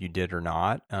if you did or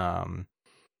not.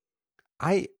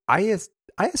 I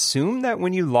assume that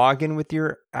when you log in with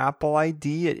your Apple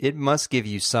ID, it must give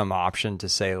you some option to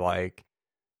say like,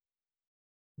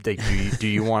 do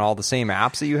you want all the same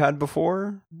apps that you had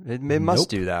before? It must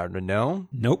do that. No?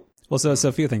 Nope. Well, so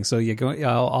a few things. So you go.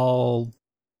 I'll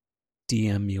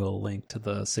DM you a link to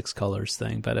the Six Colors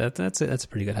thing, but that's a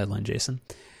pretty good headline, Jason.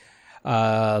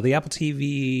 The Apple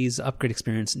TV's upgrade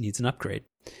experience needs an upgrade.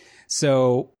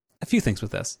 So a few things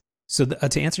with this. So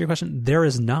to answer your question, there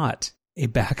is not a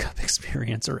backup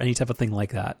experience or any type of thing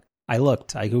like that. I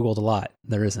Googled a lot.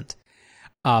 There isn't.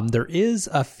 There is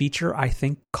a feature, I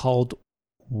think, called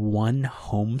One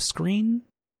Home Screen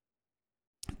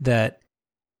that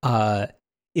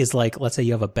is like, let's say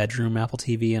you have a bedroom Apple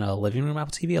TV and a living room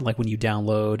Apple TV, and like when you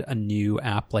download a new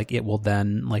app, like it will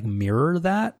then like mirror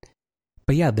that.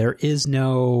 But yeah, there is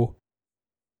no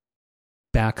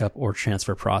backup or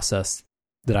transfer process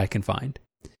that I can find.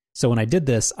 So when I did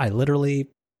this, I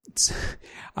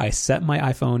set my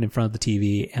iPhone in front of the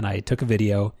TV and I took a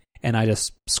video and I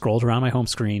just scrolled around my home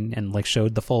screen and like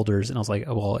showed the folders, and I was like,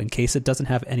 oh, well, in case it doesn't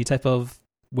have any type of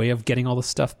way of getting all this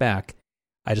stuff back,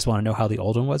 I just want to know how the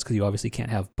old one was, because you obviously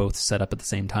can't have both set up at the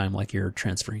same time like you're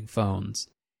transferring phones.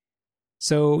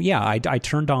 So yeah, I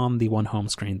turned on the One Home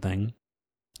Screen thing,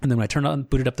 and then when I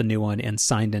booted up the new one and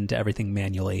signed into everything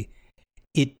manually,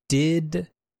 it did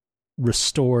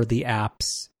restore the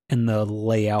apps and the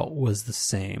layout was the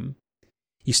same.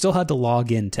 You still had to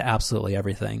log in to absolutely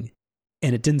everything,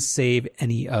 and it didn't save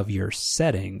any of your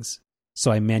settings.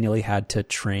 So I manually had to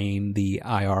train the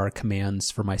IR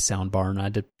commands for my soundbar, and I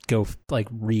had to go like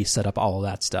reset up all of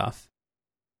that stuff.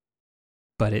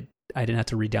 But I didn't have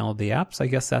to re-download the apps. I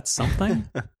guess that's something.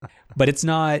 But it's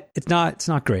not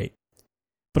great.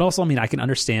 But also, I mean, I can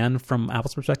understand from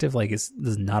Apple's perspective, like this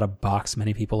is not a box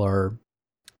many people are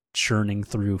churning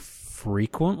through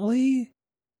frequently.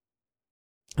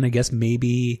 And I guess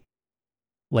maybe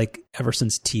like ever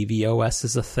since tvOS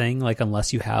is a thing, like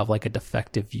unless you have like a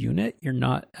defective unit, you're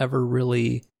not ever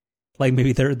really like,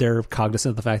 maybe they're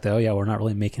cognizant of the fact that, oh yeah, we're not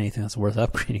really making anything that's worth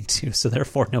upgrading to, so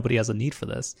therefore nobody has a need for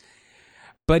this.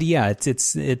 But yeah,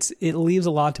 it leaves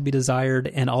a lot to be desired,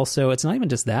 and also it's not even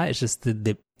just that, it's just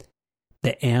the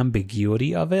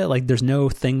ambiguity of it. Like there's no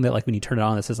thing that like when you turn it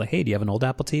on that says like, hey, do you have an old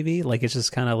Apple TV? Like it's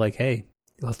just kind of like, hey,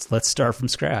 let's start from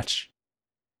scratch.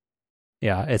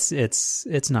 Yeah,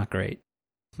 it's not great.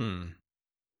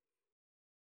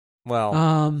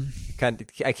 Well,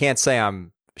 I can't say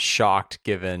I'm shocked,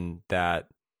 given that,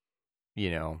 you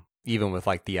know, even with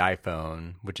like the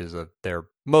iPhone, which is their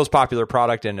most popular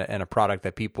product and a product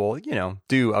that people, you know,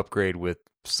 do upgrade with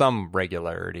some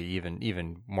regularity,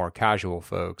 even more casual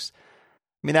folks.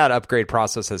 I mean, that upgrade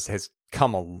process has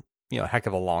come a heck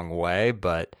of a long way,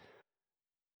 but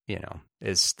you know,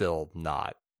 is still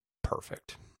not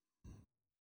perfect.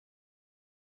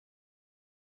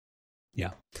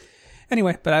 Yeah.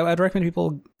 Anyway, but I'd recommend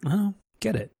people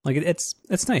get it. Like it's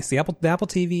nice. The Apple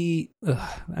TV. I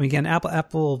mean, again,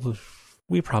 Apple.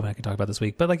 We probably not gonna talk about this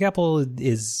week, but like Apple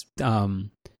is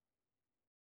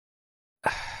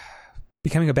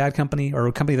becoming a bad company, or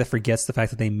a company that forgets the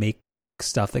fact that they make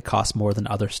stuff that costs more than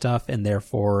other stuff, and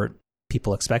therefore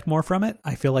people expect more from it.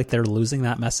 I feel like they're losing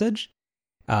that message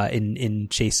in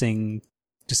chasing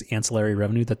just ancillary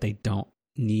revenue that they don't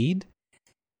need.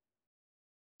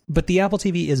 But the Apple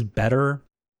TV is better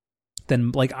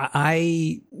than, like,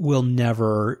 I will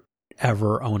never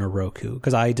ever own a Roku,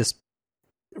 because I just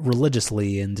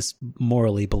religiously and just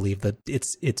morally believe that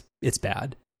it's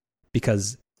bad,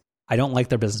 because I don't like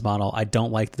their business model. I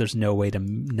don't like that there's no way to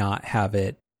not have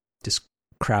it just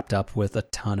crapped up with a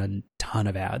ton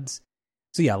of ads.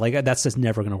 So yeah, like, that's just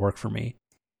never going to work for me.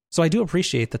 So I do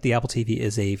appreciate that the Apple TV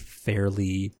is a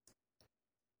fairly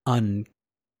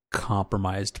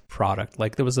uncompromised product.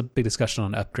 Like, there was a big discussion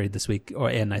on Upgrade this week,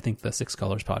 and I think the Six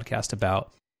Colors podcast,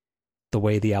 about the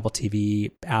way the Apple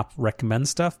TV app recommends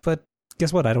stuff. But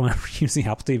guess what? I don't ever use the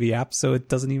Apple TV app, so it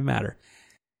doesn't even matter.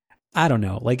 I don't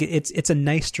know. Like, it's a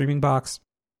nice streaming box.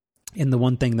 And the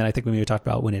one thing that I think we maybe talked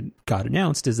about when it got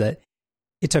announced is that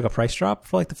it took a price drop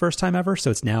for like the first time ever. So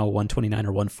it's now $129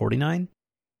 or $149.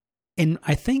 And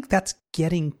I think that's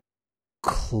getting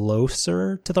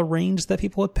closer to the range that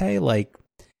people would pay. Like,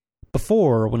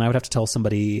 before, when I would have to tell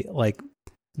somebody, like,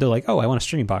 they're like, oh, I want a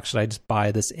streaming box, should I just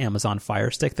buy this Amazon Fire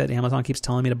Stick that Amazon keeps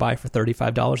telling me to buy for $35?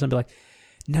 And I'd be like,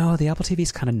 no, the Apple TV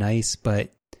is kind of nice,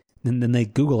 but then they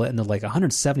Google it and they're like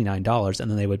 $179, and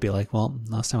then they would be like, well,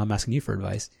 last time I'm asking you for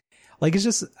advice. Like, it's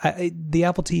just, the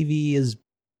Apple TV is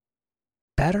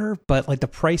better, but like the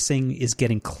pricing is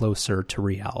getting closer to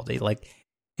reality. Like,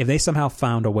 if they somehow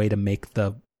found a way to make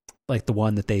the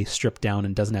one that they stripped down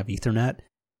and doesn't have Ethernet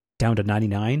down to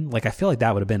 99, like, I feel like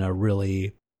that would have been a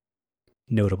really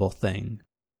notable thing.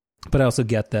 But I also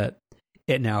get that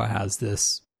it now has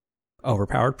this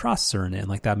overpowered processor in it, and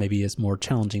like, that maybe is more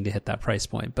challenging to hit that price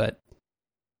point. But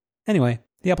anyway,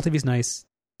 the Apple TV is nice.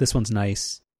 This one's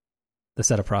nice. The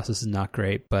setup process is not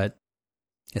great, but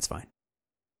it's fine.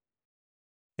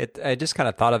 I just kind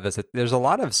of thought of this. There's a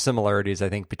lot of similarities, I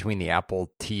think, between the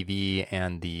Apple TV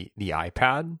and the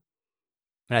iPad.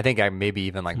 And I think maybe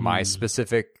even like my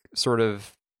specific sort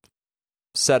of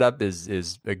setup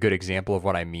is a good example of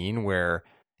what I mean, where,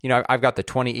 you know, I've got the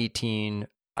 2018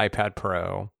 iPad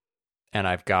Pro, and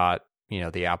I've got, you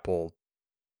know, the Apple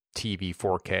TV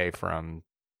 4K from,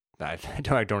 I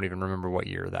don't even remember what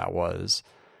year that was.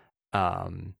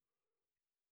 And,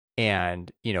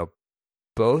 you know,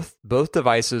 both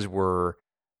devices were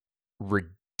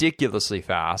ridiculously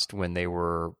fast when they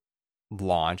were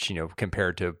launched, you know,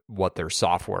 compared to what their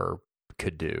software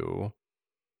could do.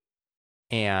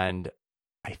 And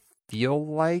I feel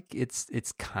like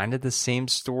it's kind of the same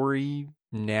story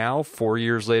now, 4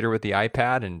 years later, with the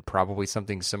iPad, and probably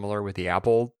something similar with the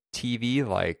Apple TV.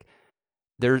 Like,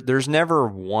 there's never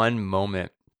one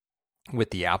moment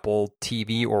with the Apple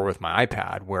TV or with my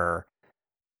iPad where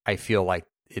I feel like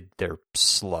they're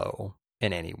slow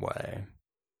in any way.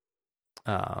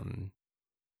 And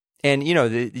you know,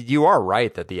 you are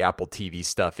right that the Apple TV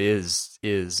stuff is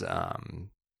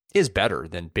better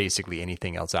than basically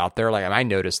anything else out there. Like, I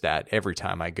notice that every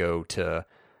time I go to,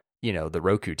 you know, the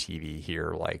Roku TV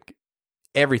here, like,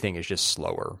 everything is just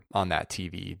slower on that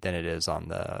TV than it is on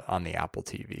the Apple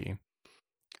TV.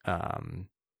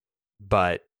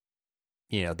 But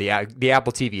you know, the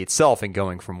Apple TV itself, and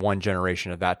going from one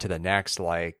generation of that to the next,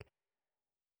 like,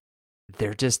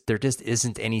 there just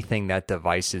isn't anything that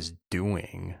device is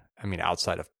doing. I mean,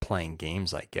 outside of playing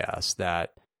games, I guess,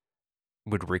 that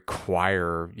would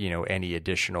require, you know, any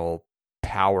additional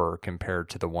power compared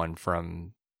to the one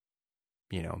from,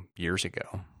 you know, years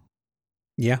ago.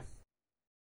 Yeah.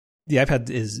 The iPad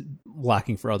is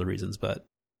lacking for other reasons, but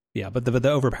yeah, but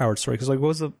the overpowered story, because like,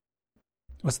 was it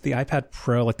the iPad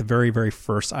Pro, like the very, very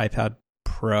first iPad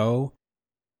Pro,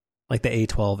 like the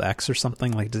A12X or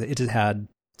something? Like, it just had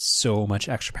so much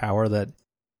extra power that,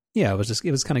 yeah, it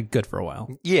was kind of good for a while.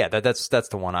 Yeah, that's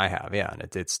the one I have. Yeah, and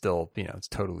it's still, you know, it's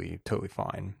totally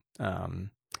fine.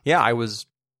 Yeah, I was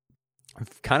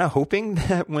kind of hoping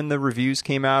that when the reviews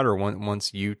came out, or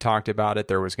once you talked about it,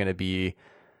 there was going to be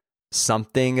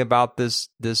something about this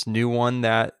new one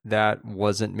that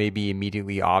wasn't maybe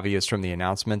immediately obvious from the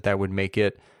announcement that would make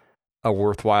it a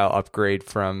worthwhile upgrade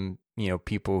from, you know,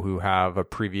 people who have a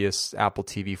previous Apple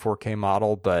TV 4K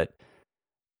model. But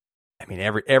I mean,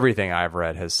 everything I've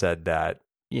read has said that,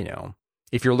 you know,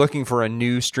 if you're looking for a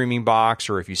new streaming box,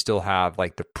 or if you still have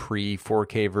like the pre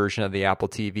 4K version of the Apple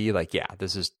TV, like, yeah,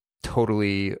 this is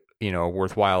totally, you know, a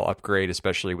worthwhile upgrade,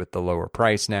 especially with the lower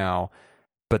price now.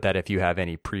 But that if you have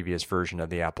any previous version of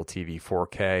the Apple TV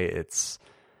 4K,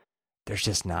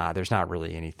 there's not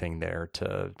really anything there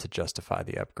to justify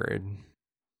the upgrade.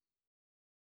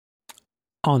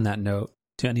 On that note,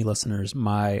 to any listeners,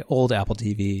 my old Apple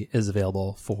TV is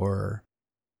available for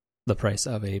the price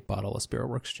of a bottle of Spirit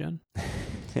Works gin.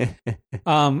 Man,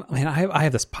 I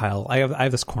have this pile. I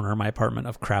have this corner of my apartment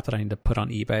of crap that I need to put on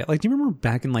eBay. Like, do you remember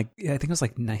back in, like, I think it was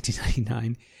like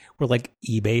 1999, where like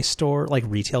eBay store, like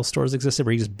retail stores existed,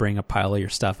 where you just bring a pile of your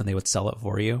stuff and they would sell it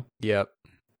for you? Yep.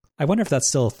 I wonder if that's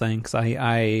still a thing, because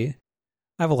I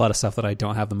have a lot of stuff that I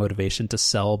don't have the motivation to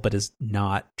sell, but is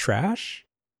not trash.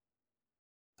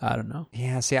 I don't know.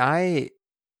 Yeah. See, I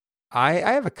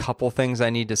have a couple things I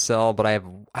need to sell, but I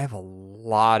have a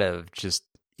lot of just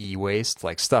e-waste,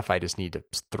 like stuff I just need to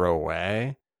throw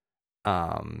away.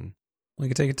 We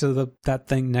could take it to that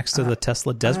thing next to the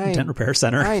Tesla dent repair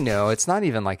center. I know, it's not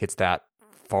even like it's that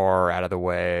far out of the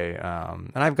way.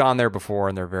 And I've gone there before,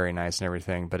 and they're very nice and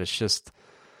everything, but it's just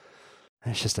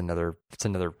another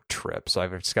trip. So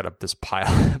I've just got this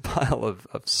pile of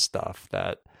stuff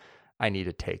that I need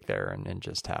to take there and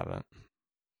just haven't.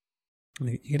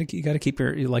 You gotta keep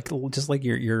your, like, just like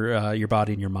your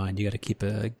body and your mind. You gotta keep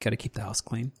the house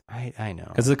clean. I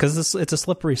know, because it's a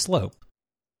slippery slope.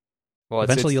 Well,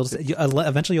 eventually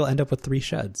you'll end up with 3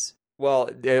 sheds. Well,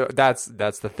 that's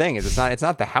the thing, is it's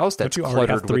not the house that's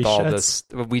cluttered with all sheds?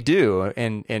 This. We do,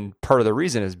 and part of the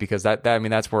reason is because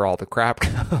that's where all the crap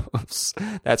goes.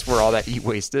 That's where all that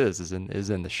e-waste is in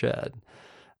the shed.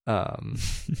 Yeah,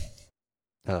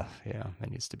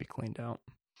 it needs to be cleaned out.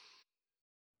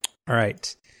 All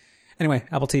right. Anyway,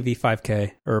 Apple TV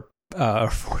 5K or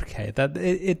 4K. That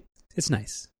it's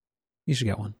nice. You should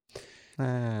get one.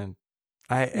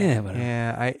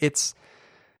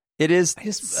 It is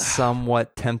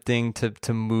somewhat tempting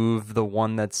to move the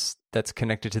one that's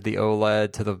connected to the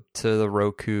OLED to the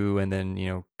Roku, and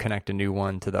then connect a new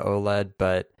one to the OLED.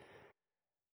 But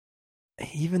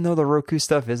even though the Roku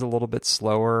stuff is a little bit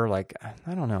slower, like,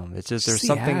 I don't know, it's just there's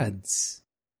something.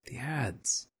 The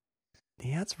ads.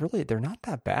 The ads really, they're not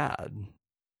that bad.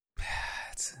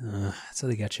 So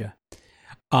they get you.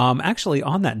 Actually,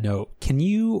 on that note, can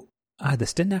you?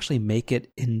 This didn't actually make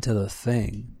it into the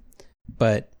thing,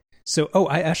 but so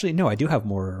I do have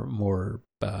more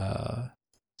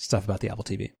stuff about the Apple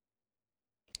TV.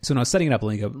 So when I was setting it up,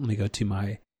 let me go to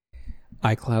my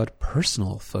iCloud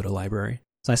personal photo library.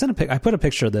 So I put a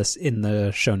picture of this in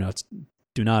the show notes.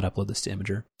 Do not upload this to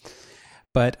Imager.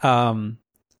 But I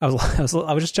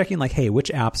was just checking, like, hey,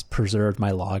 which apps preserved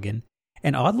my login?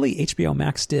 And oddly, HBO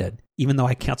Max did, even though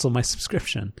I canceled my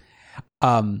subscription.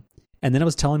 And then it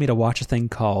was telling me to watch a thing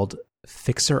called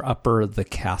Fixer Upper the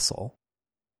Castle.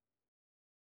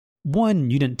 One,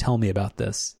 you didn't tell me about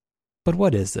this, but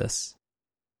what is this?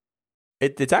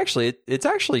 It's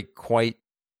actually quite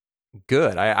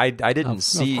good. I didn't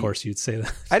see. Of course, you'd say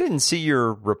that. I didn't see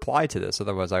your reply to this.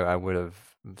 Otherwise, I would have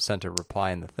sent a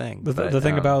reply in the thing. The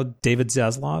thing about David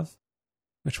Zaslav?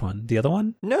 Which one? The other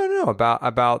one? No.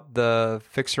 About the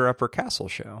Fixer Upper Castle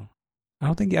show. I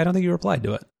don't think you replied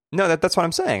to it. No, that's what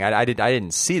I'm saying. I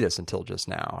didn't see this until just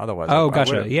now. Otherwise,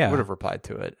 gotcha. I would have replied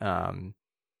to it.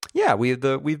 Yeah, we've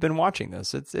been watching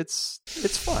this.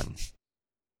 It's fun.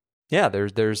 Yeah,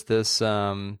 there's this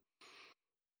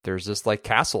like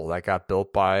castle that got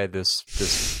built by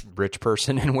this rich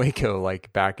person in Waco,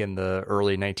 like back in the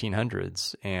early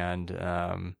 1900s,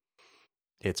 and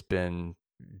it's been,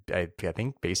 I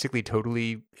think, basically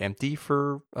totally empty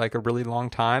for like a really long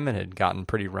time, and had gotten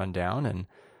pretty run down, and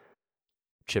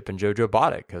Chip and JoJo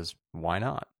bought it because why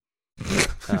not?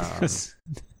 Because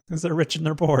they're rich and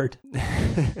they're bored.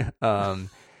 And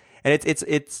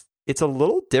it's a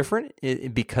little different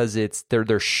because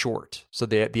they're short. So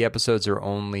the episodes are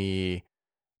only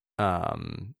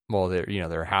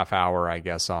they're half hour, I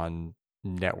guess, on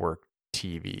network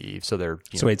TV. So they're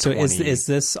so wait, 20... so is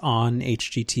this on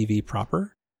HGTV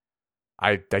proper?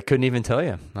 I couldn't even tell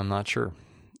you. I'm not sure.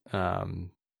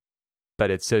 But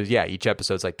it says, yeah, each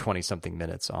episode's like 20 something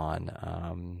minutes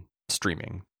on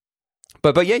streaming.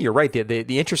 But yeah, you're right.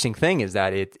 The interesting thing is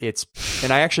that it's,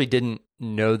 and I actually didn't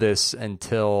know this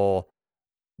until,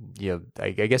 I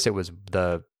guess it was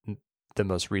the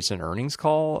most recent earnings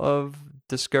call of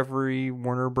Discovery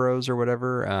Warner Bros. Or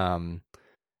whatever,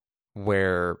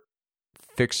 where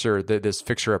this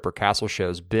Fixer Upper Castle show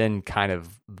has been kind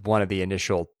of one of the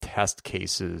initial test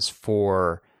cases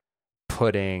for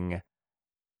putting,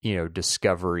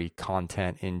 Discovery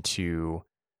content into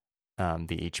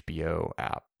the HBO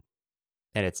app.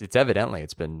 And it's evidently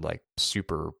it's been like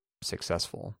super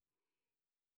successful.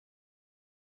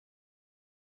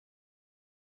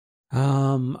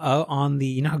 On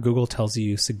the, how Google tells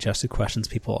you suggested questions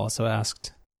people also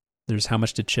asked. There's how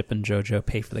much did Chip and JoJo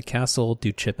pay for the castle?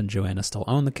 Do Chip and Joanna still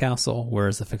own the castle? Where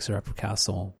is the Fixer Upper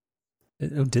Castle?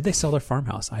 Did they sell their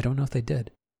farmhouse? I don't know if they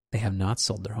did. They have not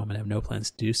sold their home and have no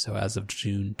plans to do so as of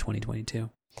June 2022.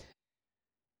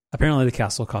 Apparently, the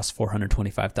castle costs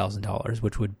 $425,000,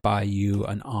 which would buy you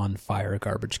an on-fire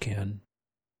garbage can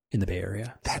in the Bay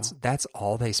Area. That's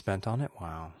all they spent on it?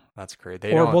 Wow. That's great.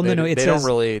 They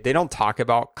don't talk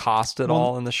about cost at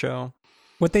all in the show.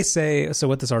 What they say, so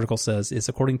what this article says is,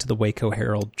 according to the Waco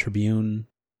Herald Tribune,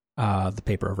 the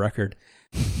paper of record,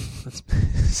 it's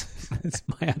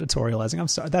my editorializing. I'm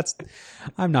sorry.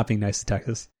 I'm not being nice to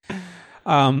Texas.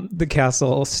 The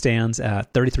castle stands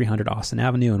at 3300 Austin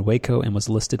Avenue in Waco and was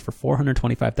listed for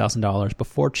 $425,000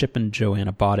 before Chip and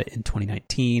Joanna bought it in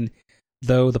 2019,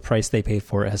 though the price they paid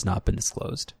for it has not been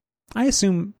disclosed. I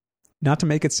assume, not to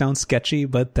make it sound sketchy,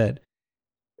 but that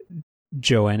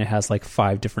Joanna has like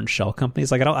 5 different shell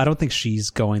companies. Like, I don't think she's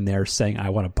going there saying, I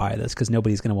want to buy this, because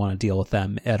nobody's going to want to deal with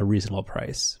them at a reasonable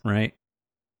price, right?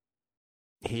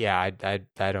 Yeah,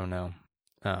 I don't know.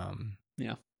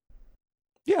 Yeah.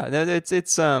 Yeah, it's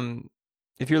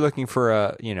if you're looking for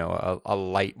a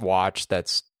light watch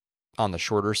that's on the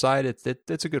shorter side,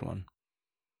 it's a good one.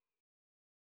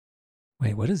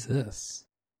 Wait, what is this?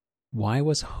 Why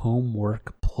was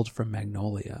Homework pulled from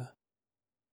Magnolia?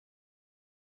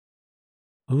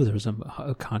 Oh, there was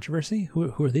a controversy?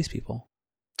 Who are these people?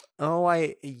 Oh,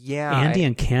 Andy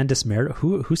and Candace Meredith.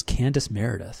 Who's Candace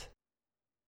Meredith?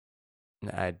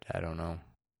 I don't know.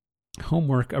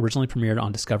 Homework originally premiered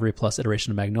on Discovery Plus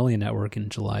iteration of Magnolia Network in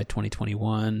July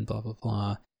 2021, blah, blah,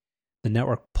 blah. The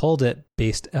network pulled it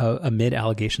based amid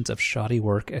allegations of shoddy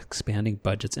work, expanding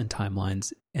budgets and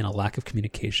timelines, and a lack of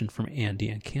communication from Andy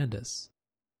and Candace.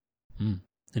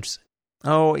 Interesting.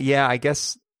 Oh, yeah, I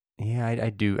guess. Yeah, I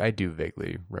do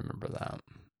vaguely remember that.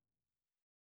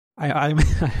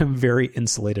 I'm very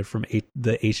insulated from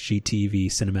the HGTV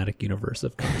cinematic universe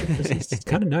of controversies. It's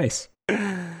kind of nice.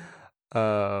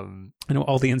 I know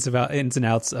all the ins and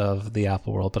outs of the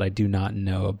Apple world, but I do not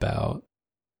know about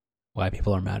why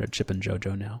people are mad at Chip and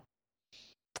JoJo now.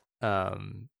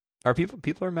 Are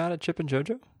people are mad at Chip and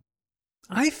JoJo?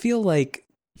 I feel like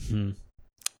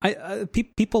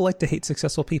people like to hate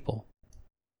successful people.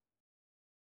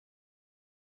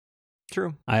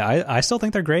 True. I still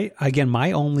think they're great. Again,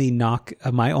 my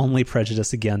only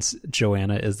prejudice against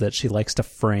Joanna is that she likes to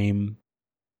frame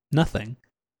nothing.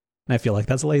 And I feel like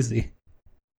that's lazy.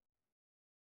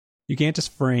 You can't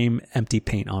just frame empty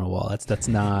paint on a wall. That's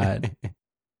not.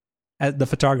 The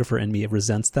photographer in me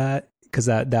resents that, because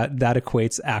that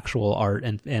equates actual art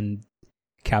and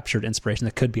captured inspiration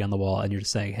that could be on the wall, and you're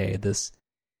just saying, hey, this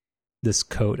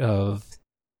coat of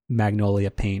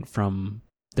Magnolia paint from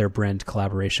their brand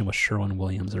collaboration with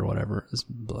Sherwin-Williams or whatever is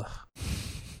blah.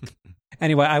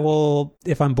 Anyway,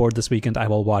 if I'm bored this weekend, I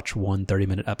will watch one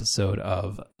 30-minute episode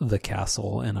of The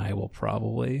Castle, and I will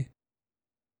probably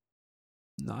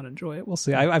not enjoy it. We'll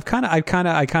see. I kind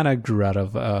of grew out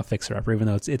of Fixer Upper, even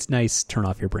though it's nice turn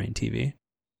off your brain TV.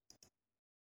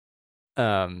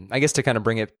 I guess to kind of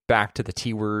bring it back to the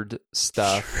T-word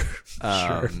stuff.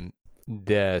 Sure.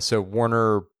 So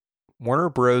Warner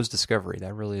Bros. Discovery,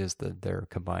 that really is their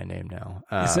combined name now.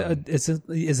 Is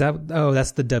that? Oh,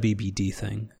 that's the WBD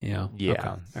thing. Yeah. Yeah.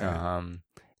 Okay. Right.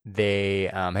 They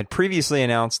had previously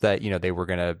announced that they were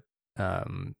going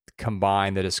to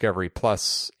combine the Discovery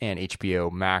Plus and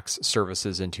HBO Max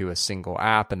services into a single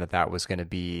app, and that was going to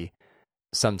be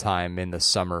sometime in the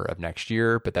summer of next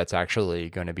year. But that's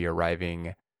actually going to be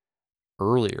arriving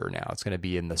earlier now. It's going to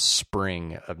be in the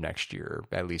spring of next year,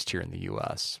 at least here in the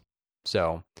U.S.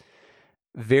 So.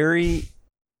 Very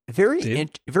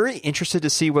interested to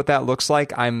see what that looks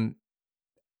like. I'm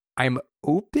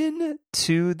open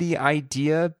to the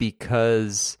idea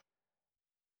because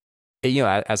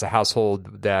as a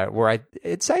household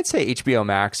I'd say HBO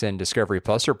Max and Discovery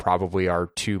Plus are probably our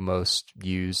 2 most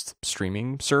used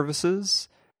streaming services,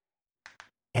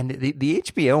 and the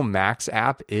HBO Max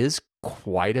app is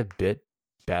quite a bit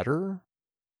better.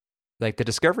 Like, the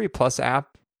Discovery Plus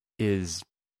app is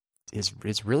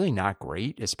really not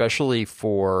great, especially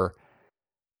for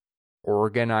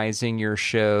organizing your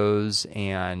shows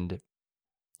and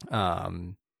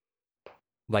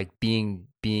like being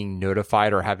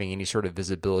notified or having any sort of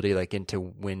visibility like into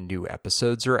when new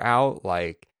episodes are out.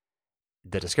 Like,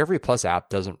 the Discovery Plus app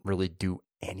doesn't really do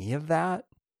any of that.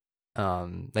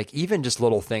 Like, even just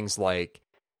little things like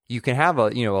you can have a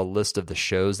list of the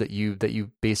shows that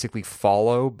you basically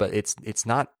follow, but it's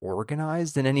not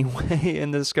organized in any way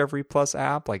in the Discovery Plus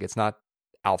app. Like, it's not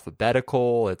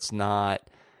alphabetical. It's not.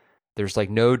 There's like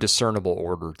no discernible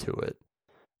order to it.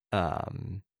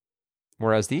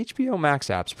 Whereas the HBO Max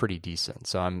app's pretty decent.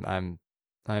 So I'm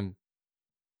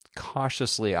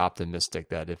cautiously optimistic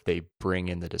that if they bring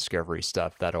in the Discovery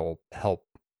stuff, that'll help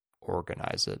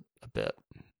organize it a bit.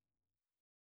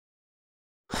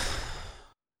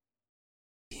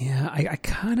 Yeah, I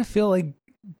kind of feel like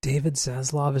David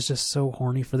Zaslav is just so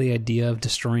horny for the idea of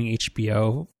destroying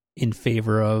HBO in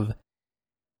favor of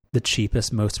the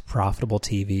cheapest, most profitable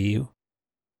TV.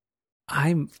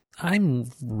 I'm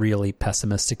really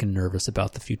pessimistic and nervous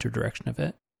about the future direction of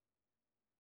it.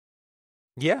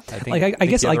 Yeah, I think. Like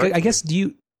I guess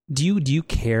do you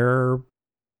care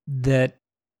that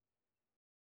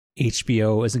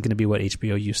HBO isn't going to be what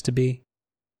HBO used to be?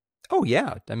 Oh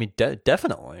yeah, I mean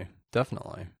definitely.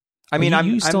 I mean,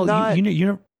 I'm not.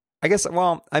 I guess.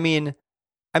 Well, I mean,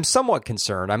 I'm somewhat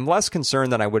concerned. I'm less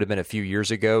concerned than I would have been a few years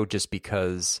ago, just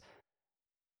because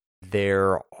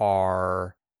there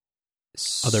are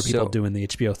other people doing the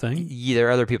HBO thing. Yeah, there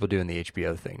are other people doing the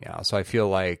HBO thing now. So I feel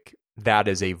like that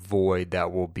is a void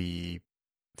that will be,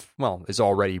 well, is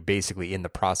already basically in the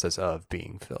process of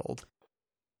being filled.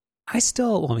 I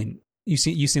mean, you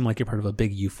seem like you're part of a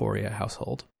big Euphoria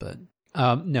household, but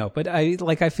no, but I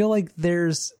feel like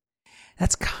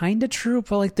that's kind of true,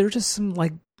 but like there's just some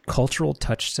like cultural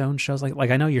touchstone shows.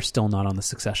 Like I know you're still not on the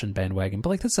Succession bandwagon, but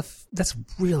like that's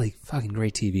really fucking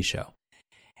great TV show.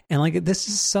 And like this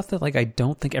is stuff that like I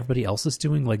don't think everybody else is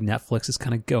doing. Like Netflix is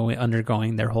kind of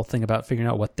undergoing their whole thing about figuring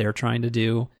out what they're trying to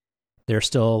do. They're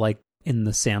still like in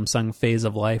the Samsung phase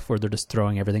of life where they're just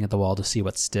throwing everything at the wall to see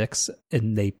what sticks,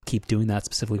 and they keep doing that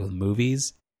specifically with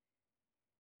movies.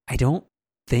 I don't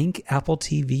think Apple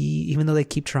TV, even though they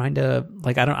keep trying to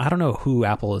like, I don't know who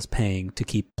Apple is paying to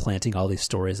keep planting all these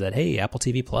stories that, hey, Apple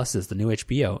TV Plus is the new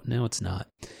HBO. No, it's not.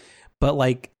 But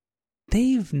like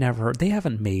they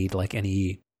haven't made like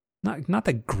any, not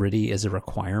that gritty is a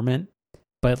requirement,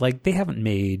 but like they haven't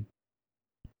made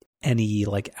any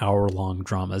like hour-long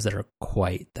dramas that are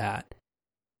quite that.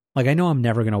 Like I know I'm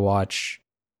never going to watch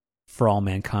For All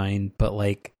Mankind, but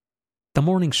like The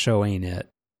Morning Show ain't it.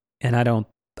 And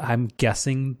I'm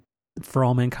guessing For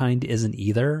All Mankind isn't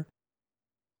either.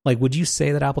 Like, would you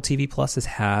say that Apple TV Plus has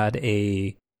had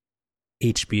a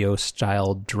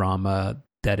HBO-style drama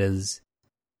that is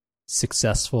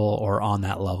successful or on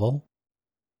that level?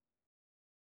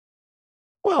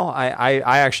 Well, I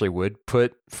actually would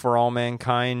put For All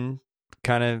Mankind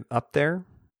kind of up there.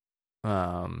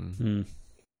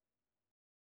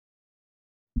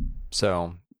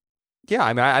 So, yeah,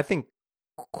 I mean, I think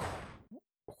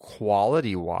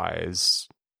quality-wise,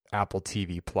 Apple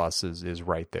TV Plus is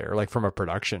right there, like from a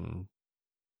production,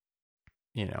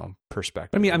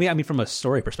 perspective. I mean, from a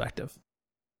story perspective.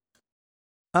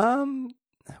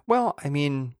 Well, I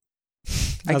mean,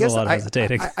 I guess a lot of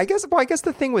hesitating. I guess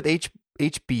the thing with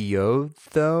HBO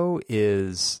though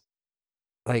is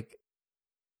like,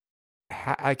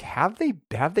 have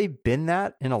they been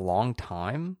that in a long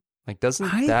time? Like,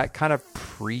 doesn't that kind of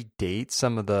predate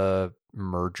some of the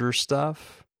merger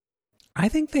stuff? I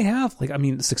think they have. Like, I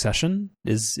mean, Succession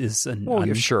is an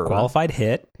unqualified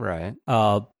hit, right?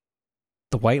 The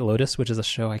White Lotus, which is a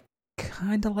show I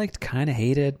kind of liked, kind of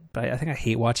hated, but I think I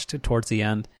hate watched it towards the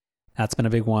end. That's been a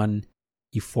big one.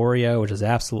 Euphoria, which is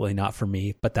absolutely not for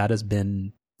me, but that has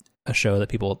been a show that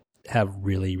people have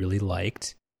really, really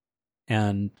liked.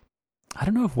 And I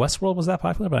don't know if Westworld was that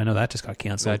popular, but I know that just got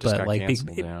canceled.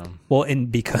 Yeah. Well,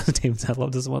 and because David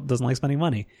Zaslav doesn't like spending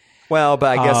money. Well,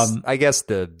 but I guess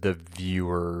the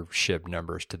viewership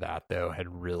numbers to that though had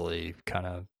really kind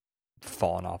of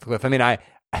fallen off the cliff. I mean,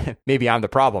 maybe I'm the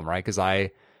problem, right? Because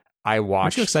I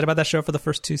watched. Weren't you excited about that show for the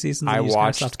first two seasons? I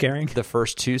watched stopped caring the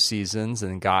first two seasons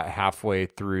and got halfway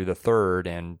through the third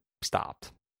and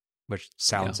stopped, which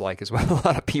sounds like is what a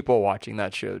lot of people watching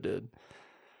that show did.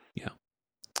 Yeah.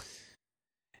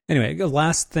 Anyway, the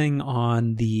last thing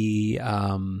on the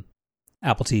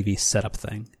Apple TV setup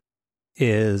thing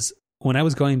is when I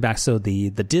was going back. So the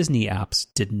Disney apps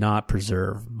did not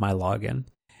preserve my login,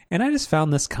 and I just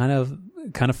found this kind of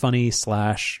funny /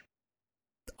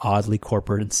 oddly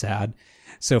corporate and sad.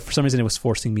 So for some reason, it was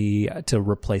forcing me to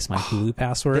replace my Hulu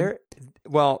password.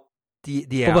 But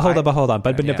hold on.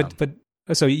 But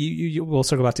so you we'll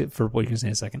circle back to for what you're going to say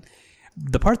in a second.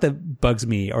 The part that bugs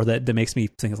me or that makes me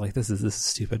think like this is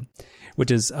stupid, which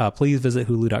is please visit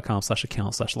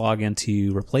hulu.com/account/login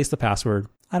to replace the password.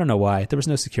 I don't know why. There was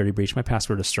no security breach. My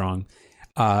password is strong.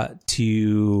 What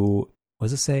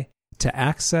does it say? To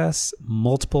access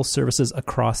multiple services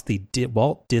across the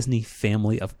Walt Disney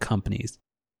family of companies.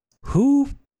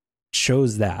 Who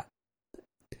chose that?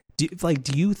 Do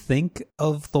you think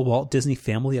of the Walt Disney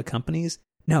family of companies?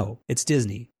 No, it's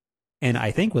Disney. And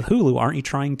I think with Hulu, aren't you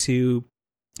trying to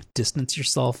distance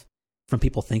yourself from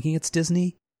people thinking it's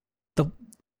Disney? Don't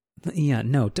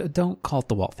call it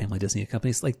the Walt family Disney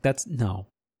companies. Like that's no.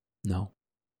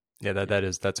 Yeah,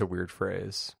 that's a weird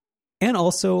phrase. And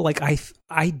also, like, I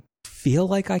feel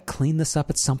like I cleaned this up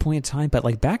at some point in time, but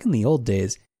like back in the old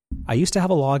days, I used to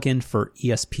have a login for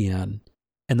ESPN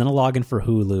and then a login for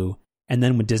Hulu. And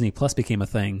then when Disney Plus became a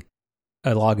thing,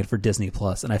 a login for Disney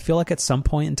Plus. And I feel like at some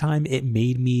point in time, it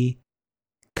made me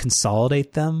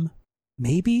consolidate them.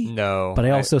 Maybe? No. But I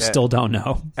also still don't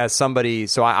know. As somebody,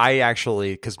 so I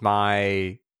actually, because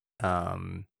my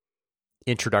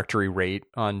introductory rate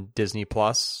on Disney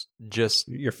Plus just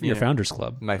your Founders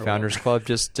Club, my Founders Club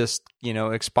just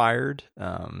expired.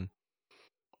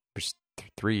 Which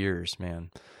 3 years,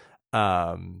 man.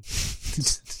 And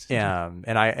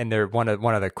they're one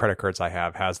of the credit cards I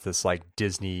have has this like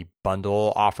Disney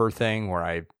bundle offer thing where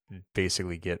I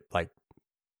basically get like,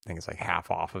 I think it's like half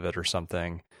off of it or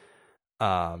something.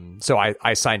 So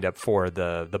I signed up for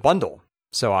the bundle.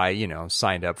 So I,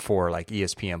 signed up for like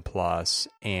ESPN Plus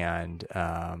and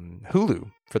Hulu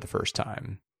for the first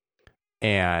time.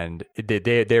 And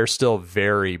they're still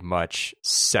very much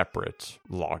separate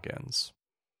logins.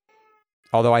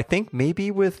 Although I think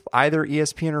maybe with either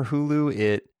ESPN or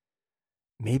Hulu,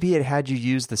 maybe it had you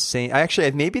use the same. I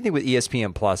think with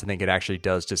ESPN Plus, I think it actually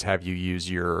does just have you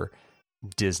use your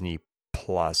Disney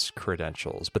Plus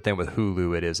credentials. But then with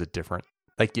Hulu, it is a different.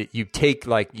 Like you take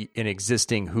like an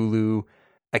existing Hulu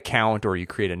account, or you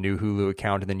create a new Hulu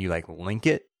account, and then you like link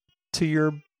it to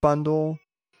your bundle.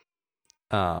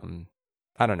 I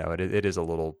don't know. It is a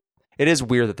little. It is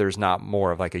weird that there's not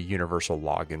more of like a universal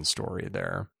login story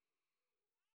there.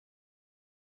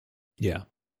 Yeah,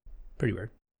 pretty weird.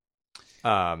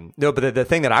 No, but the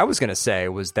thing that I was going to say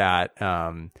was that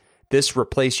this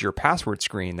replace your password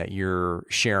screen that you're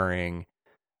sharing.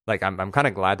 Like I'm kind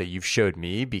of glad that you've showed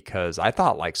me, because I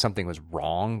thought like something was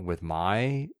wrong with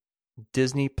my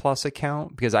Disney Plus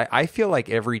account, because I feel like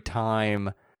every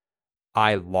time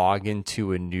I log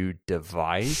into a new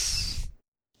device,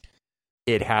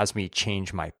 it has me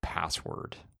change my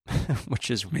password.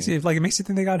 Which is it makes you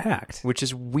think they got hacked, which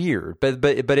is weird. But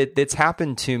it's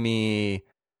happened to me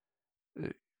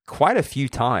quite a few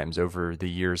times over the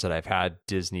years that I've had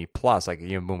Disney Plus. Like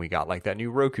when we got like that new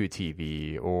Roku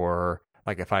TV, or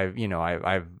like if I've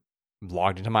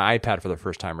logged into my iPad for the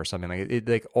first time or something, like it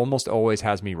like almost always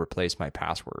has me replace my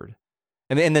password.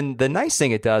 And then the nice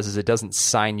thing it does is it doesn't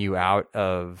sign you out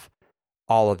of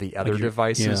all of the other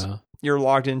devices you're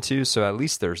logged into. So at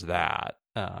least there's that.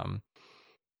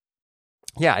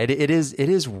 Yeah, it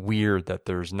is weird that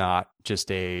there's not just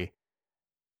a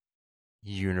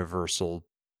universal,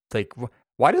 like,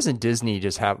 why doesn't Disney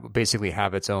just have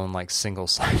its own like single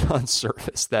sign-on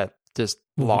service that just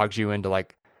logs you into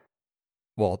like,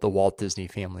 well, the Walt Disney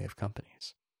family of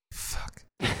companies? Fuck.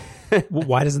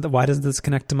 Why doesn't this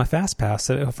connect to my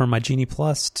FastPass from my Genie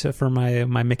Plus for my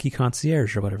Mickey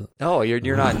Concierge or whatever? Oh,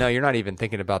 you're not even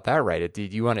thinking about that, right?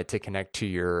 You want it to connect to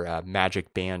your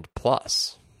Magic Band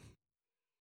Plus.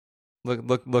 Look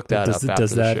that up after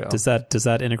the show. Does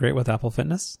that integrate with Apple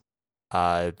Fitness?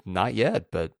 Not yet,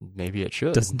 but maybe it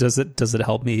should. Does it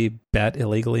help me bet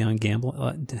illegally on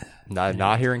gambling?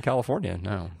 Not here in California,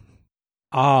 no.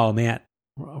 Oh man,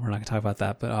 we're not gonna talk about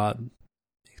that, but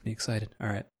makes me excited. All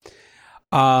right.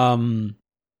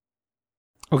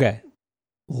 Okay.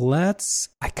 We'll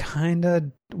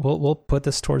put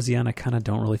this towards the end. I kind of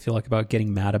don't really feel like about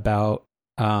getting mad about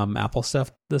Apple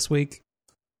stuff this week.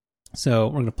 So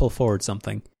we're going to pull forward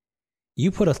something.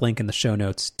 You put a link in the show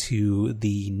notes to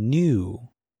the new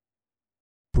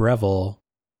Breville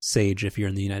Sage, if you're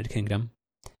in the United Kingdom,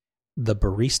 the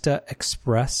Barista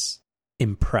Express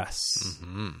Impress.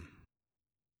 Mm-hmm.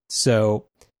 So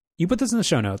you put this in the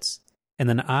show notes, and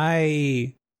then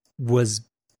I was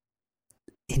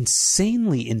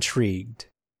insanely intrigued,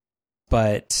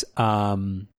 but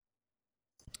had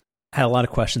a lot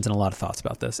of questions and a lot of thoughts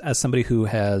about this. As somebody who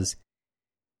has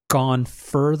gone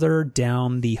further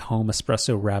down the home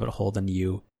espresso rabbit hole than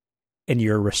you, and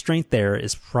your restraint there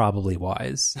is probably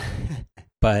wise.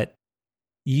 But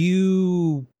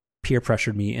you peer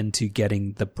pressured me into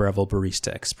getting the Breville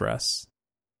Barista Express.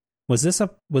 Was this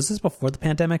before the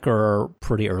pandemic or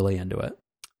pretty early into it?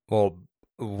 Well,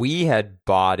 we had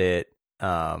bought it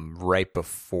right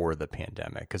before the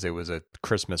pandemic because it was a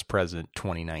Christmas present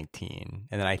 2019,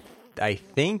 and then I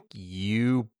think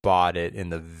you bought it in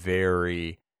the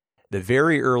very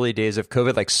early days of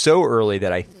COVID, like so early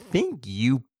that I think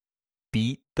you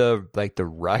beat the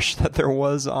rush that there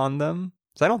was on them.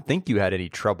 So I don't think you had any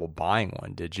trouble buying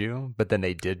one, did you? But then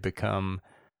they did become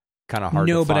kind of hard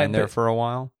to find there for a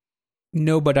while.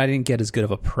 No, but I didn't get as good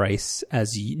of a price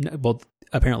as you. Well,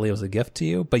 apparently it was a gift to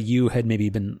you, but you had maybe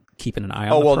been keeping an eye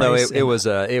on. Oh the well, no, price it was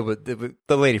the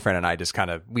lady friend and I just kind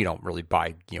of, we don't really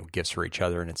buy gifts for each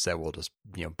other, and instead we'll just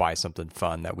buy something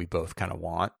fun that we both kind of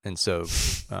want, and so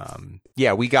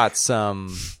yeah, we got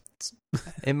some.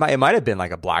 It might have been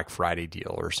like a Black Friday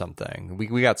deal or something.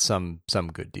 We got some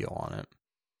good deal on it.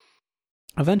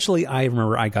 Eventually, I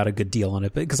remember I got a good deal on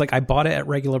it because I bought it at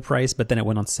regular price, but then it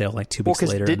went on sale like 2 weeks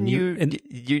later. Didn't you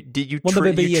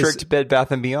tricked Bed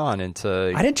Bath and Beyond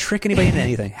into? I didn't trick anybody into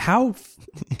anything. How?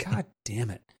 God damn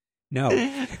it! No.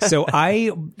 So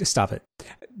stop it.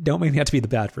 Don't make me have to be the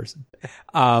bad person.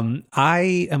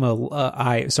 I am I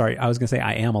was going to say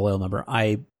I am a loyal member.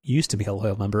 I used to be a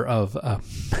loyal member of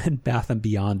Bed Bath and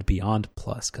Beyond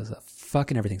Plus because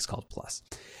fucking everything's called Plus.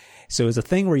 So it's a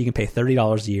thing where you can pay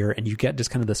 $30 a year and you get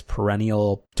just kind of this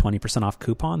perennial 20% off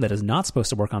coupon that is not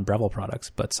supposed to work on Breville products,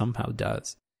 but somehow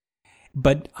does.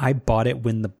 But I bought it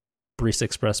when the Barista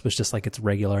Express was just like its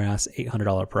regular ass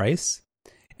 $800 price.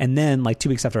 And then like 2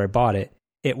 weeks after I bought it,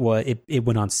 it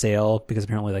went on sale because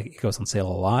apparently like it goes on sale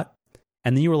a lot.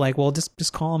 And then you were like, well,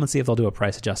 just call them and see if they'll do a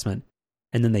price adjustment.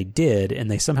 And then they did, and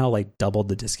they somehow like doubled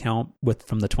the discount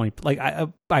from the 20. Like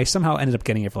I somehow ended up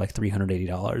getting it for like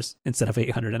 $380 instead of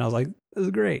 $800, and I was like, this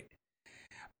is great.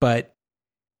 But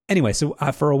anyway, so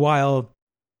for a while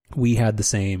we had the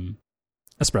same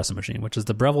espresso machine, which is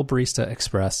the Breville Barista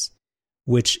Express,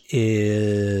 which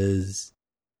is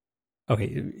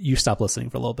okay. You stop listening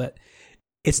for a little bit.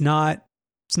 It's not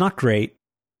great.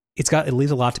 It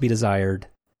leaves a lot to be desired,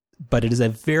 but it is a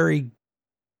very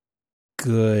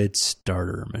good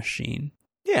starter machine.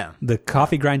 Yeah. The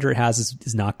coffee grinder it has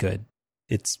is not good.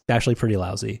 It's actually pretty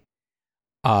lousy.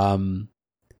 The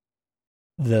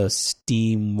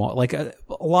steam, like a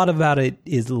lot about it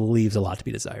leaves a lot to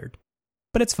be desired,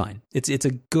 but it's fine. It's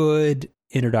a good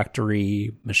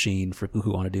introductory machine for people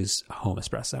who want to do home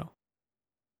espresso.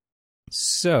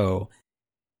 So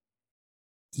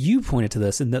you pointed to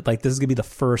this, and that like this is going to be the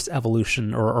first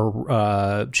evolution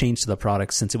or change to the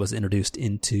product since it was introduced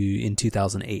in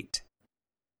 2008.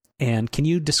 And can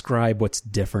you describe what's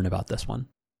different about this one?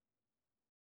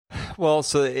 Well,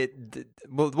 so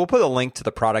we'll put a link to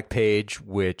the product page,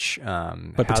 which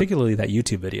but particularly that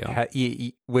YouTube video,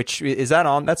 which is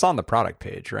that's on the product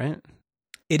page, right?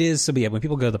 It is. So yeah, when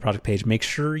people go to the product page, make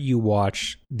sure you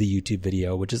watch the YouTube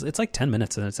video, it's like 10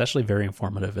 minutes, and it's actually very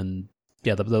informative. And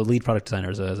yeah, the lead product designer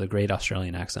has a great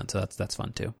Australian accent, so that's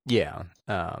fun too. Yeah.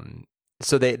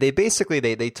 So they basically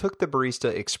they took the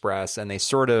Barista Express and they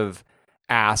sort of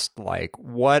asked like,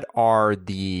 what are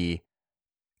the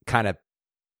kind of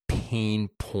pain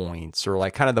points or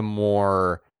like kind of the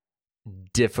more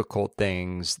difficult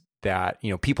things that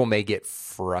people may get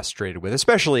frustrated with,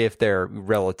 especially if they're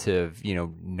relative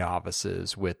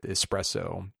novices with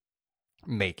espresso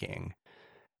making.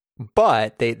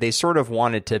 But they sort of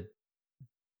wanted to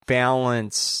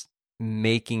balance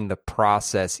making the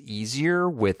process easier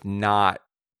with not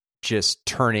just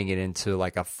turning it into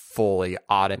like a fully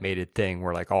automated thing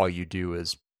where like all you do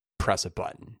is press a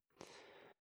button.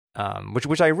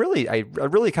 Which I really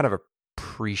kind of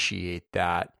appreciate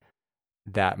that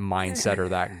mindset or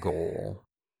that goal.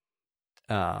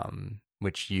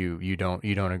 Which you don't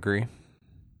agree?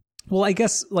 Well, I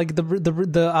guess like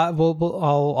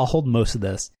I'll hold most of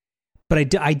this.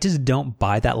 But I just don't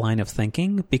buy that line of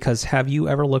thinking because have you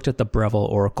ever looked at the Breville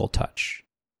Oracle Touch?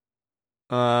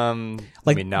 I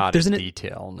mean, not in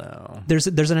detail, no. There's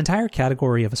an entire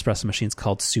category of espresso machines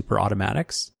called super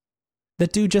automatics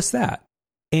that do just that.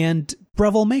 And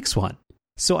Breville makes one.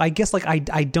 So I guess like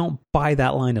I don't buy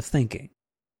that line of thinking.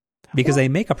 Because they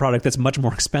make a product that's much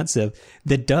more expensive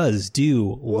that does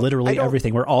do literally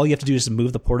everything, where all you have to do is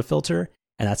move the portafilter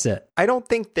and that's it. I don't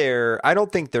think they're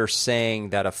saying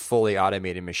that a fully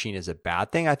automated machine is a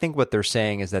bad thing. I think what they're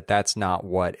saying is that that's not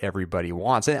what everybody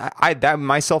wants. And I that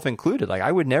myself included, like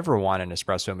I would never want an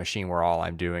espresso machine where all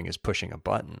I'm doing is pushing a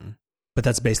button. But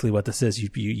that's basically what this is. You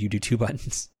do two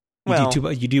buttons.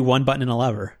 You do one button and a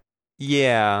lever.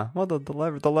 Yeah. Well,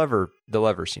 the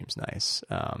lever seems nice.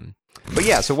 But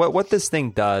yeah, so what this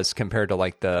thing does compared to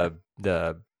like the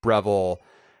Breville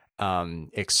Barista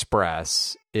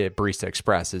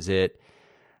Express is it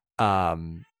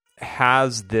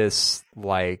has this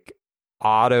like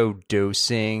auto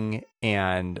dosing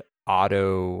and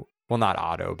auto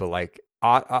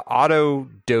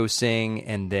dosing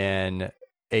and then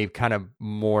a kind of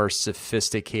more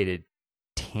sophisticated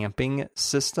tamping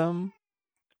system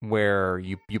where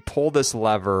you pull this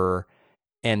lever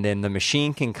and then the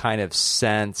machine can kind of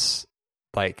sense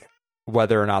like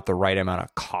whether or not the right amount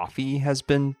of coffee has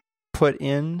been put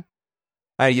in.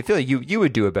 You feel like you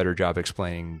would do a better job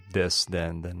explaining this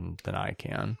than I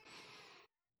can.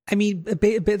 I mean,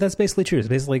 that's basically true. It's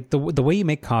basically like the way you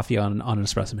make coffee on an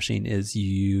espresso machine is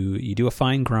you do a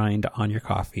fine grind on your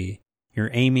coffee.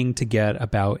 You're aiming to get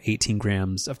about 18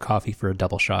 grams of coffee for a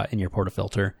double shot in your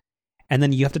portafilter. And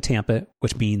then you have to tamp it,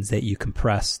 which means that you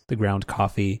compress the ground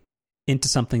coffee into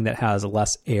something that has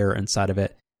less air inside of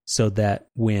it so that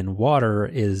when water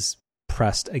is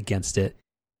pressed against it,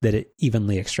 that it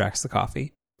evenly extracts the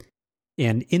coffee.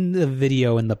 And in the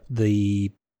video and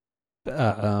the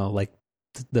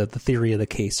theory of the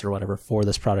case or whatever for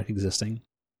this product existing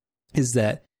is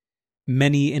that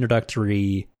many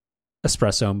introductory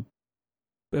espresso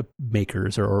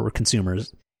makers or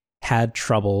consumers had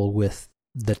trouble with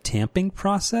the tamping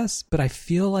process, but I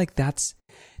feel like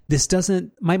this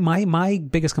doesn't my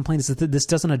biggest complaint is that this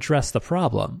doesn't address the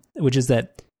problem, which is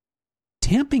that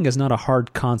tamping is not a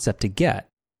hard concept to get.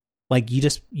 Like you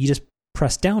just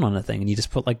press down on a thing and you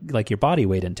just put like your body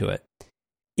weight into it.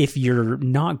 If you're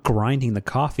not grinding the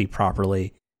coffee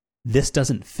properly, this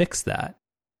doesn't fix that.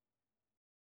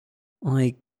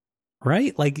 Like,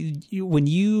 right? Like when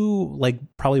you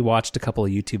probably watched a couple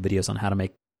of YouTube videos on how to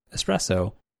make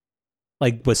espresso,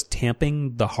 like was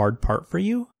tamping the hard part for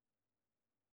you?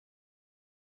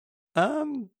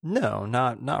 No,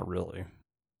 not really.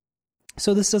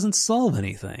 So this doesn't solve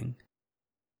anything.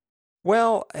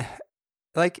 Well,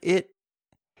 like it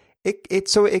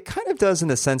kind of does in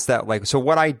the sense that so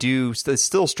what I do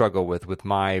still struggle with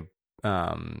my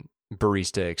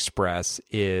Barista Express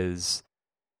is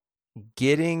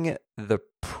getting the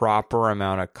proper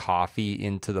amount of coffee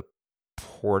into the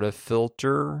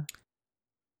portafilter.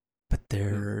 But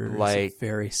there's a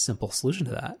very simple solution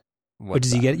to that. Which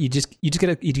is you just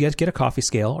get a coffee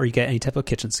scale, or you get any type of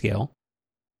kitchen scale,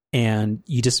 and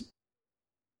you just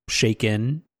shake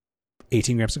in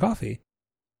 18 grams of coffee,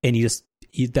 and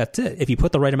that's it. If you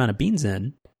put the right amount of beans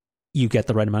in, you get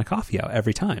the right amount of coffee out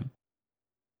every time.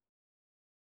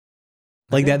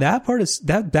 Like that part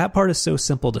is so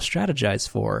simple to strategize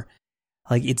for.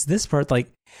 Like it's this part,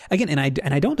 like again, and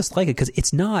I don't dislike it because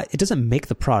it doesn't make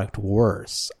the product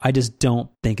worse. I just don't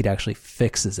think it actually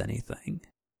fixes anything.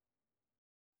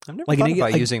 I've never thought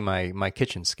about using my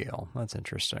kitchen scale. That's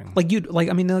interesting.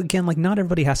 Not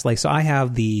everybody has to so I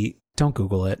have don't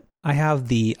Google it. I have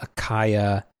the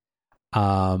Acaia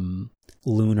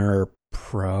Lunar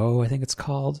Pro, I think it's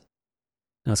called.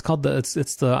 No, it's called it's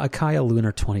the Acaia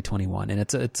Lunar 2021, and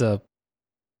it's a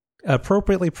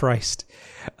appropriately priced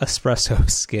espresso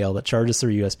scale that charges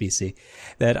through USB-C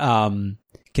that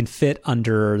can fit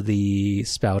under the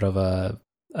spout of an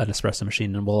espresso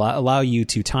machine and will allow you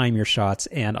to time your shots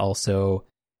and also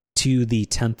to the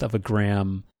 10th of a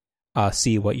gram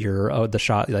see what the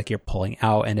shot like you're pulling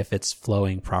out and if it's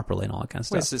flowing properly and all that kind of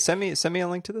stuff. Wait, so send me a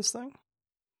link to this thing.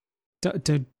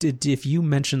 If you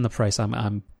mention the price,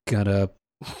 I'm gonna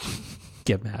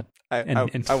get mad.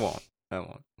 I won't.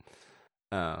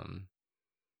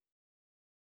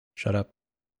 Shut up.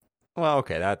 Well,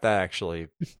 okay, that actually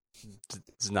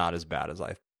is not as bad as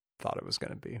I thought it was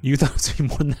going to be. You thought it was going to be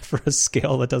more than that for a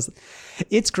scale that doesn't.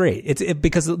 It's great.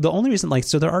 Because the only reason,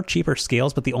 so there are cheaper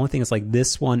scales, but the only thing is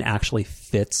this one actually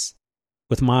fits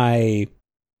with my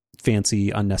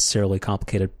fancy, unnecessarily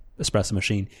complicated espresso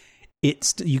machine.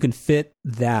 You can fit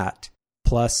that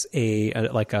plus a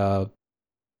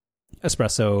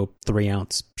espresso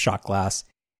 3-ounce shot glass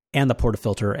and the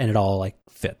portafilter, and it all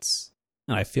fits.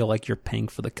 And I feel like you're paying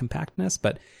for the compactness,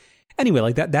 but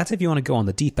anyway, that's if you want to go on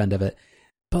the deep end of it.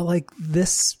 But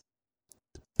this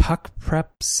puck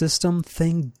prep system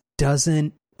thing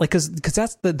doesn't because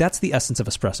that's the essence of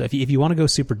espresso. If you want to go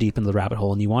super deep into the rabbit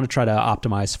hole and you want to try to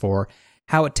optimize for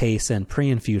how it tastes and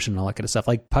pre-infusion and all that kind of stuff,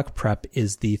 puck prep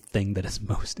is the thing that is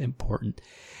most important,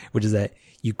 which is that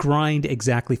you grind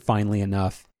exactly finely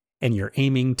enough and you're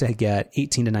aiming to get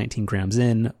 18 to 19 grams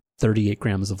in, 38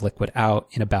 grams of liquid out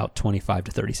in about 25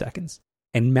 to 30 seconds.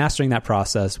 And mastering that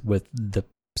process with the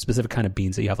specific kind of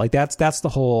beans that you have, that's the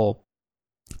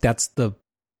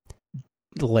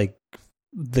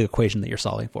equation that you're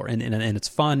solving for. And it's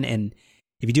fun. And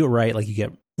if you do it right, you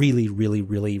get really, really,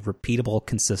 really repeatable,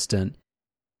 consistent,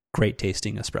 great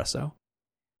tasting espresso.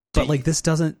 But this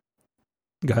doesn't.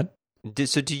 Go ahead.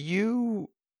 So do you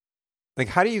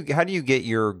how do you get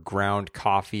your ground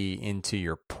coffee into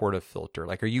your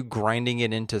portafilter? Are you grinding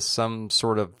it into some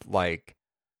sort of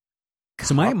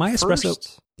So my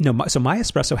espresso. No, my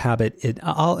espresso habit.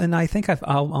 I think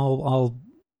I'll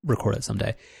record it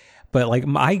someday. But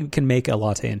I can make a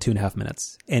latte in 2.5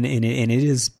 minutes, and it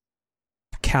is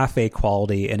cafe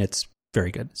quality, and it's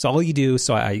very good. So all you do,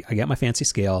 I get my fancy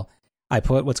scale, I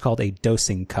put what's called a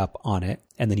dosing cup on it,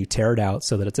 and then you tear it out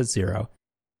so that it's at 0.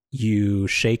 You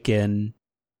shake in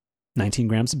 19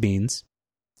 grams of beans,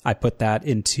 I put that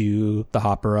into the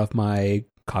hopper of my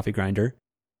coffee grinder.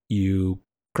 You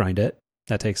grind it.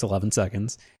 That takes 11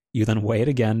 seconds. You then weigh it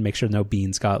again, make sure no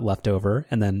beans got left over,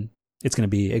 and then it's going to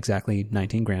be exactly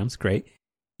 19 grams. Great.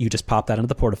 You just pop that into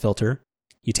the portafilter.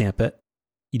 You tamp it.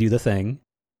 You do the thing.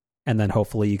 And then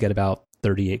hopefully you get about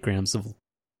 38 grams of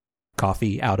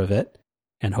coffee out of it.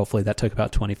 And hopefully that took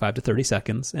about 25 to 30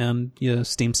 seconds. And you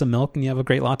steam some milk and you have a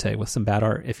great latte with some bad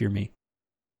art if you're me.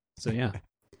 So, yeah.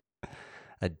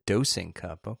 A dosing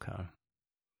cup. Okay.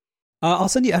 I'll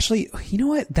send you, actually, you know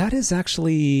what? That is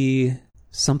actually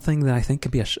something that I think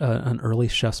could be an early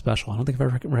chef special. I don't think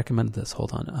I've ever recommended this.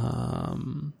 Hold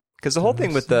on. Because the whole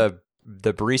thing with the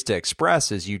Barista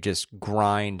Express is you just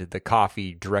grind the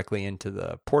coffee directly into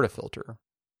the portafilter,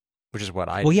 which is what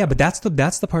I do. Well, yeah, but that's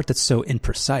the part that's so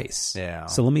imprecise. Yeah.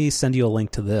 So let me send you a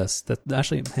link to this. That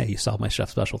actually, hey, you solved my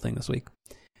chef special thing this week.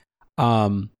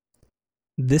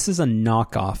 This is a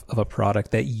knockoff of a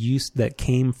product that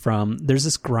came from. There's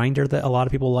this grinder that a lot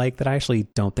of people like that I actually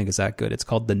don't think is that good. It's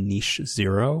called the Niche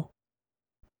Zero,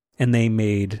 and they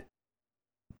made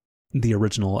the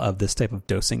original of this type of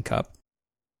dosing cup.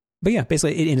 But yeah,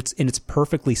 basically, it's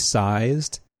perfectly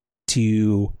sized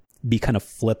to be kind of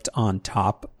flipped on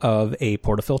top of a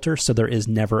portafilter, so there is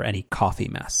never any coffee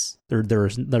mess. There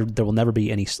will never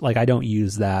be any. Like, I don't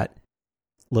use that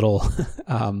little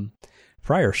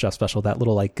prior chef special, that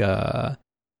little like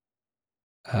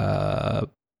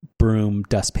broom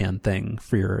dustpan thing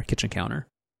for your kitchen counter.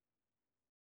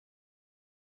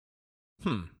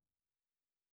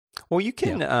 Well, you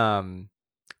can.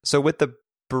 So with the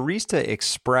Barista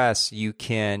Express, you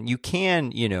can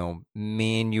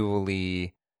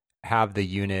manually have the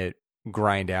unit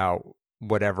grind out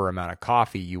whatever amount of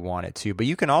coffee you want it to, but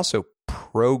you can also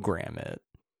program it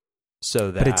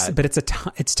so that. But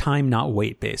it's time, not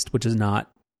weight based, which is not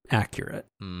accurate.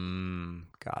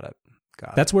 Got it.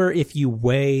 That's where if you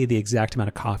weigh the exact amount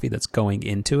of coffee that's going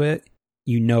into it,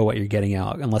 you know what you're getting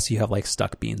out, unless you have like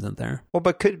stuck beans in there. Well,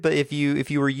 but if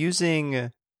you were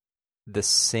using the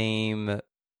same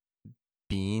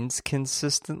beans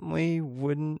consistently,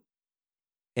 wouldn't,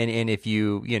 and if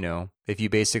you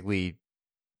basically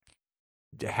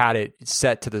had it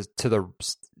set to the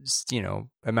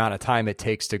amount of time it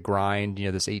takes to grind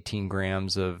this 18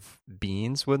 grams of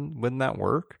beans, wouldn't that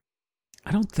work?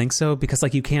 I don't think so, because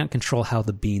like you can't control how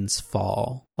the beans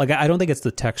fall. Like I don't think it's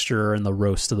the texture and the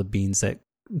roast of the beans that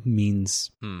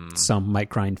means some might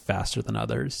grind faster than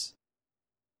others.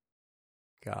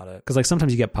 Got it. Because like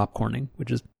sometimes you get popcorning,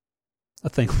 which is a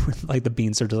thing where like the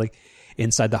beans are just like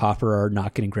inside the hopper are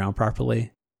not getting ground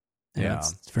properly. And yeah,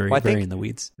 it's very in the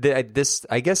weeds. I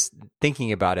guess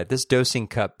thinking about it, this dosing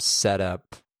cup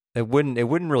setup, it wouldn't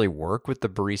really work with the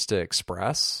Barista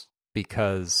Express,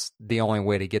 because the only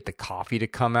way to get the coffee to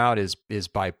come out is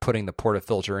by putting the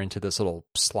portafilter into this little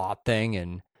slot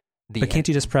thing. But can't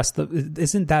you just press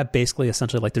isn't that basically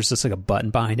essentially like there's just like a button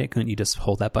behind it? Couldn't you just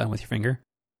hold that button with your finger?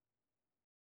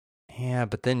 Yeah,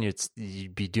 but then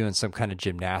you'd be doing some kind of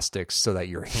gymnastics so that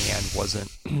your hand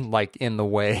wasn't like in the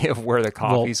way of where the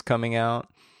coffee's coming out.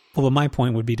 Well, my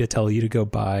point would be to tell you to go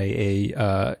buy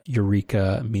a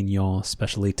Eureka Mignon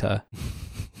Specialita,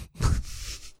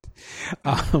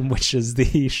 which is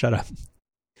the shut up.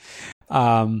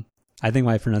 I think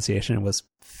my pronunciation was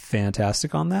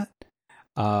fantastic on that,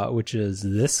 which is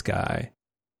this guy,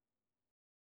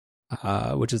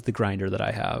 which is the grinder that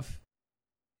I have,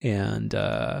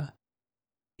 and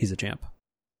he's a champ.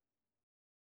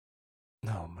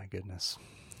 Oh my goodness.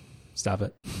 Stop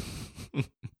it.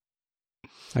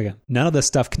 Okay. None of this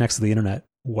stuff connects to the internet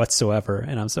whatsoever,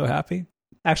 and I'm so happy.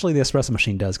 Actually, the espresso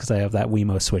machine does, because I have that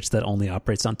Wemo switch that only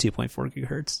operates on 2.4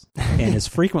 gigahertz and is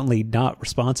frequently not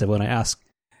responsive when I ask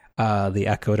the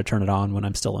Echo to turn it on when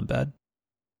I'm still in bed.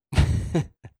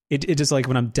 It just like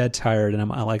when I'm dead tired and I'm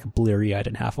like bleary-eyed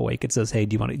and half awake, it says, "Hey,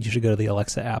 you should go to the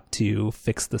Alexa app to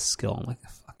fix this skill." I'm like,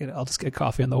 "Fuck it, I'll just get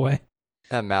coffee on the way."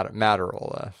 Matter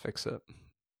will fix it.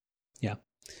 Yeah.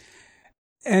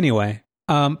 Anyway,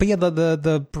 but yeah,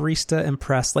 the Barista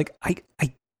Impress, like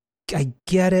I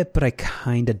get it, but I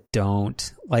kind of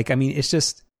don't. Like, I mean,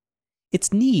 it's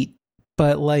neat,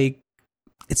 but like,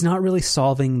 it's not really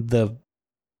solving the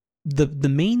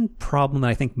main problem that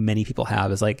I think many people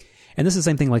have is like, and this is the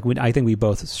same thing, like when I think we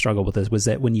both struggle with this, was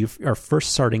that when you are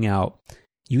first starting out,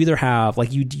 you either have,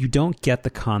 like, you don't get the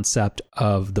concept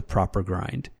of the proper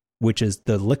grind, which is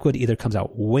the liquid either comes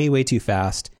out way, way too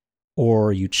fast,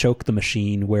 or you choke the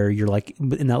machine where you're like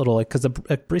in that little, like, because the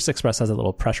Barista Express has a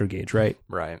little pressure gauge, right?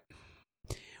 Right.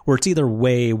 Where it's either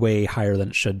way, way higher than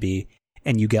it should be,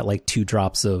 and you get like 2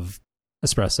 drops of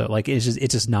espresso. Like it's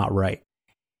just not right.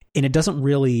 And they don't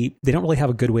really have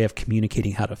a good way of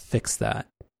communicating how to fix that.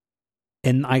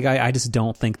 And I just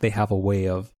don't think they have a way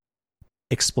of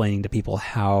explaining to people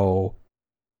how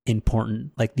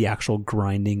important like the actual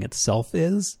grinding itself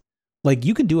is. Like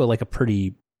you can do a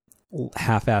pretty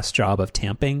half-assed job of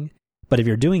tamping, but if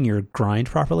you're doing your grind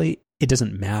properly, it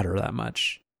doesn't matter that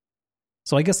much.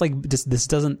 So I guess like this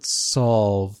doesn't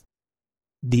solve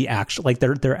the actual, like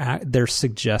they're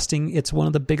suggesting it's one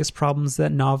of the biggest problems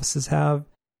that novices have,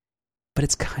 but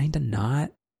it's kind of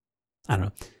not. I don't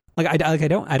know. Like I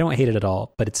don't hate it at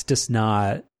all, but it's just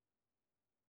not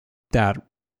that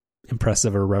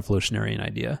impressive or revolutionary an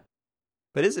idea.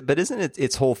 But isn't it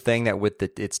its whole thing that with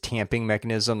its tamping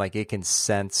mechanism, like it can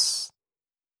sense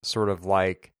sort of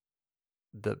like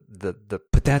the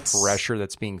but that's pressure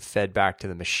that's being fed back to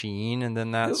the machine, and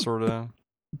then that sort of.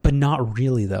 But not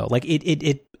really though. Like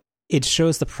it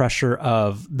shows the pressure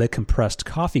of the compressed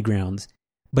coffee grounds,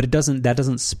 but that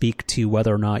doesn't speak to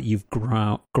whether or not you've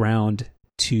ground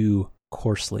too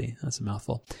coarsely. That's a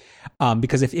mouthful.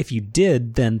 Because if you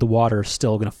did, then the water is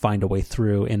still going to find a way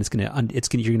through, and you're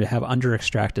going to have under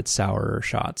extracted sour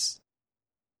shots.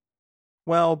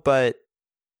 Well, but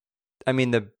I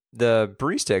mean the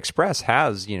Barista Express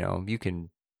has, you can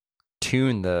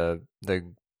tune the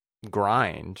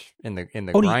grind in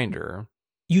the grinder.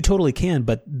 You totally can,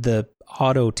 but the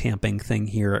auto tamping thing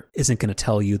here isn't going to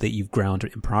tell you that you've ground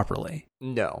improperly.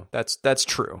 No, that's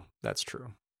true. That's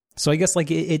true. So I guess like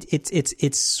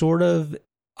it's sort of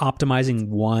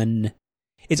optimizing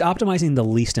it's optimizing the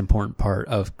least important part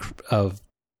of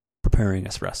preparing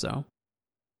espresso.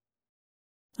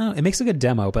 I don't know, it makes a good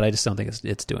demo, but I just don't think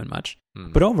it's doing much.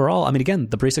 But overall, I mean, again,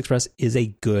 the Barista Express is a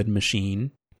good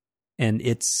machine, and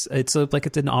it's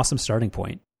an awesome starting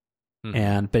point.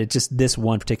 But it just, this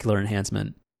one particular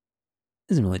enhancement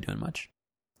isn't really doing much.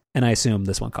 And I assume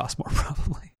this one costs more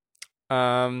probably.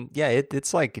 Yeah,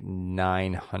 it's like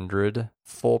 $900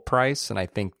 full price, and I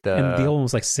think and the old one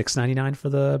was like $699 for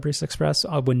the Barista Express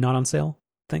when not on sale.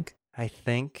 I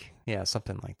think, yeah,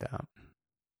 something like that.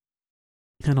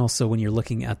 And also, when you're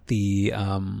looking at the,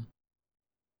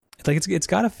 it's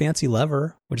got a fancy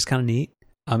lever, which is kind of neat.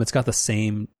 It's got the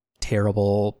same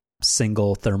terrible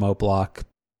single thermoblock,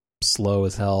 slow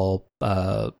as hell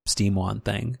steam wand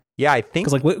thing. Yeah, I think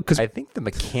I think the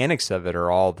mechanics of it are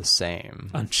all the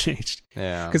same, unchanged.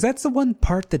 Yeah, because that's the one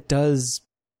part that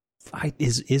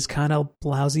is kind of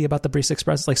lousy about the Barista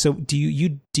Express. Like, so do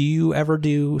you ever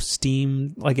do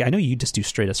steam? Like, I know you just do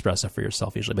straight espresso for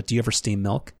yourself usually, but do you ever steam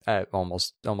milk?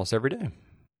 Almost every day.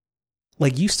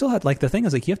 Like, you still have, like, the thing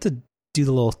is, like, you have to do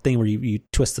the little thing where you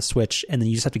twist the switch, and then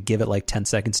you just have to give it like 10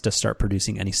 seconds to start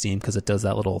producing any steam, because it does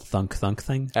that little thunk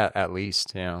thing. At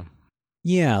least, yeah.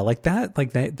 Yeah, like that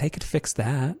they could fix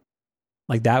that.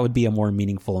 Like, that would be a more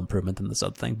meaningful improvement than this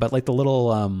other thing. But like the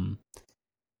little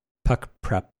puck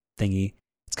prep thingy,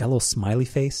 it's got a little smiley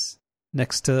face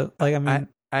next to, like, I mean,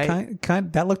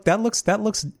 kind that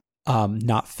looks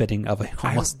not fitting of a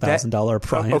almost $1,000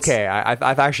 appliance. Okay,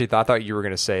 I've actually thought you were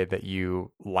going to say that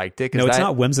you liked it. No, it's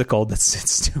not whimsical. It's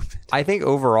stupid. I think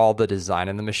overall the design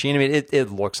of the machine, I mean,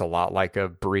 it looks a lot like a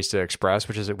Barista Express,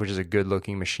 which is a good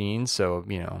looking machine. So,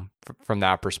 from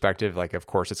that perspective, like, of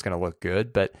course it's going to look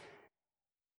good. But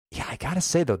yeah, I gotta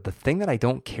say though, the thing that I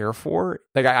don't care for,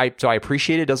 like, I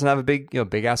appreciate it doesn't have a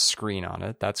big ass screen on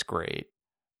it. That's great,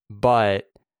 but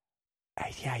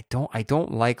I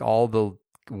don't like all the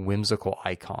whimsical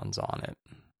icons on it.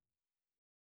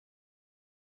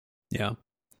 Yeah,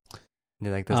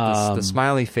 like the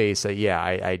smiley face.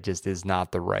 I just is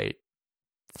not the right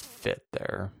fit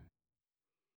there.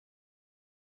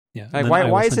 Yeah, like,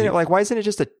 why isn't it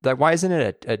just why isn't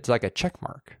it like a check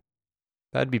mark?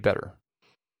 That'd be better.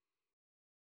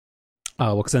 Oh,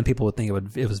 well, because then people would think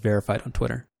it was verified on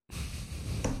Twitter.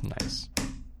 Nice.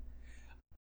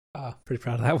 Pretty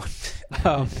proud of that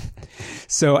one.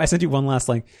 So I sent you one last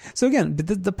link. So again,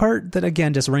 the part that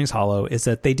again just rings hollow is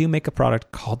that they do make a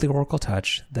product called the Oracle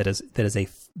Touch that is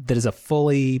a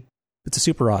fully, it's a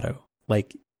super auto.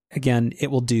 Like, again,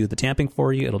 it will do the tamping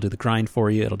for you, it'll do the grind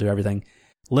for you, it'll do everything.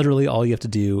 Literally all you have to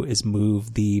do is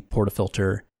move the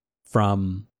portafilter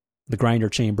from the grinder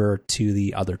chamber to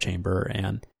the other chamber.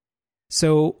 And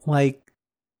so, like,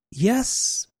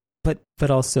 yes, but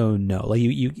also no. Like,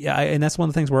 and that's one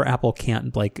of the things where Apple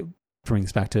can't, like, bring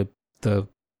us back to the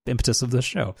impetus of this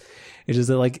show. It is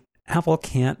that, like, Apple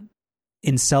can't,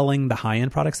 in selling the high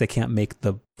end products, they can't make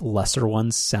the lesser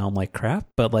ones sound like crap.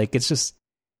 But, like, it's just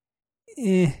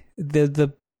the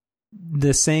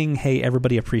saying, hey,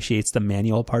 everybody appreciates the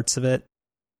manual parts of it,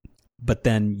 but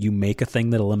then you make a thing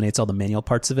that eliminates all the manual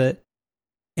parts of it.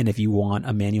 And if you want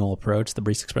a manual approach, the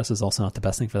Barista Expresso is also not the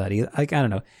best thing for that either. Like, I don't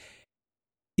know.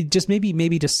 Just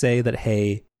maybe just say that,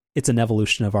 hey, it's an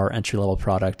evolution of our entry-level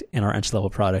product, and our entry-level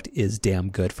product is damn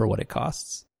good for what it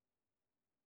costs.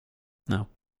 No.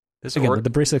 The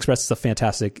Barista Expresso is a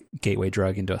fantastic gateway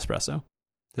drug into espresso.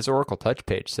 This Oracle Touch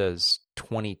page says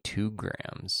 22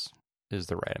 grams is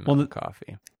the right amount of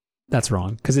coffee. That's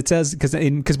wrong. Because it says,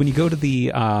 because when you go to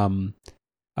the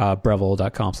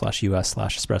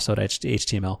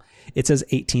breville.com/us/espresso.html, it says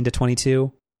 18 to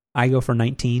 22. I go for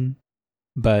 19,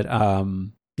 but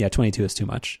 22 is too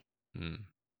much.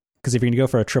 Because if you're going to go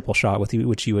for a triple shot,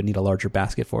 which you would need a larger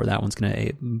basket for, that one's going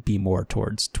to be more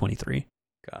towards 23.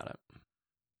 Got it.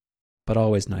 But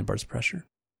always 9 bars of pressure.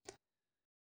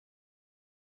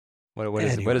 What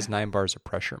does 9 bars of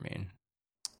pressure mean?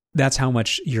 That's how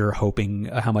much you're hoping,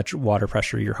 how much water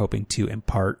pressure you're hoping to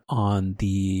impart on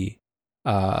the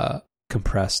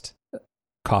compressed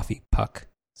coffee puck,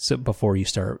 so before you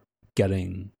start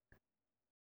getting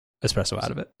espresso out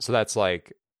of it. So that's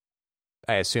like,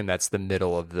 I assume that's the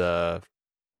middle of the.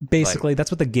 Basically,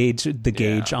 that's what the gauge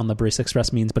on the Barista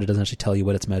Express means, but it doesn't actually tell you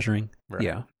what it's measuring. Right.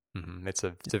 Yeah, mm-hmm. It's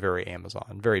a very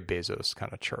Amazon, very Bezos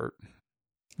kind of chart.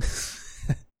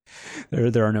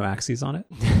 There are no axes on it.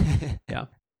 Yeah.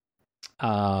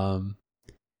 All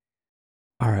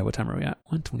right, what time are we at?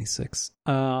 1:26.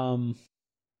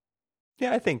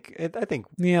 Yeah, I think.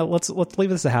 Yeah, let's leave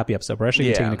this a happy episode. We're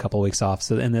actually taking a couple of weeks off,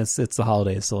 and it's the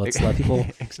holidays, so let's let people.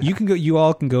 Exactly. You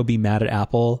all can go be mad at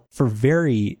Apple for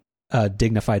very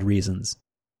dignified reasons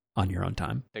on your own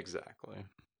time. Exactly.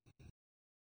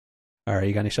 All right,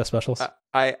 you got any show specials?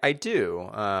 I do.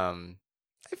 I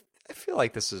feel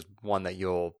like this is one that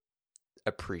you'll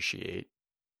appreciate.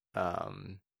 I'll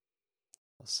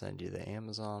send you the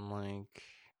Amazon link.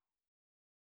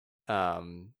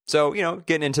 So,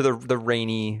 getting into the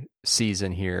rainy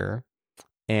season here.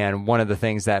 And one of the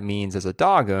things that means as a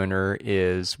dog owner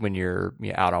is when you're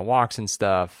out on walks and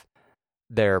stuff,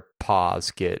 their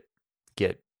paws get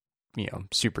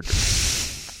super dirty.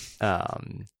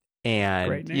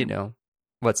 And,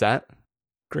 what's that?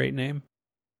 Great name.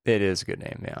 It is a good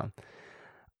name, yeah.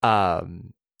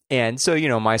 And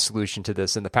so, my solution to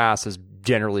this in the past has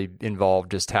generally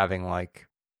involved just having like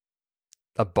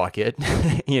a bucket,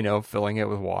 filling it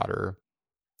with water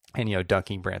and,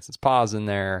 dunking Branson's paws in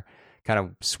there, kind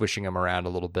of swishing them around a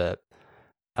little bit.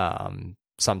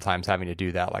 Sometimes having to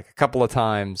do that like a couple of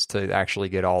times to actually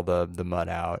get all the mud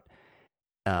out.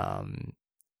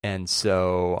 And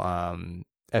so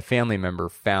a family member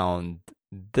found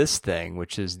this thing,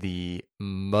 which is the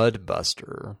Mud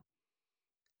Buster.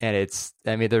 And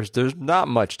there's not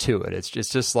much to it. It's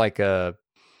just like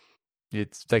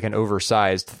it's like an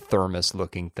oversized thermos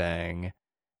looking thing.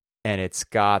 And it's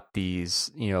got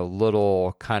these,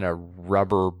 little kind of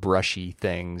rubber brushy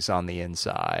things on the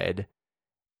inside.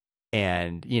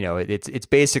 And, it's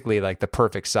basically like the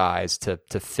perfect size to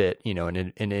fit,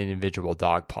 an individual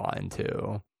dog paw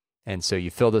into. And so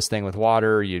you fill this thing with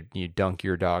water, you dunk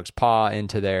your dog's paw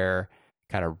into there,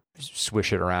 kind of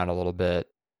swish it around a little bit.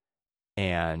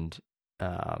 And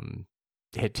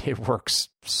it works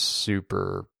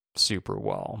super, super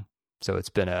well. So it's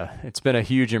been a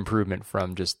huge improvement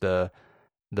from just the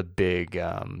big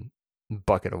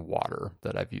bucket of water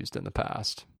that I've used in the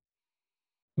past.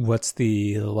 What's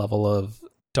the level of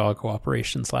dog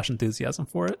cooperation / enthusiasm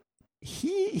for it?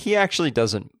 He actually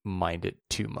doesn't mind it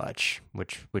too much,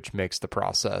 which makes the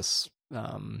process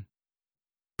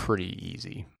pretty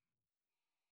easy.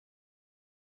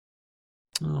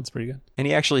 Oh, that's pretty good. And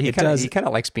he kind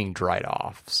of likes being dried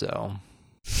off, so.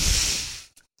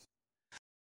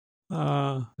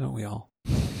 Don't we all?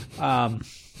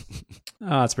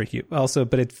 That's pretty cute. Also,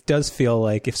 but it does feel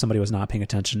like if somebody was not paying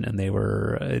attention and they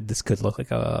were, this could look like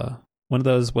one of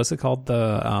those. What's it called?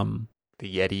 The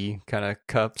Yeti kind of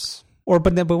cups.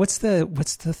 But what's the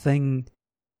thing?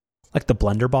 Like the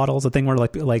blender bottles, the thing where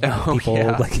like people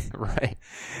like right,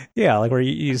 yeah, like where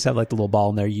you just have like the little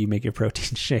ball in there, you make your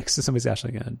protein shakes. So somebody's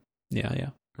actually gonna, yeah,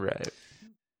 right.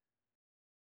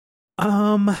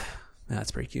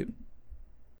 That's pretty cute.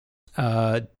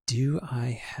 Do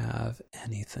I have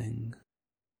anything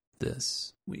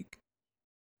this week?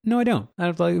 No, I don't.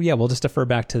 We'll just defer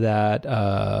back to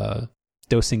that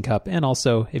dosing cup, and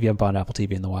also if you haven't bought an Apple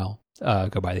TV in a while,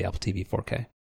 go buy the Apple TV 4K.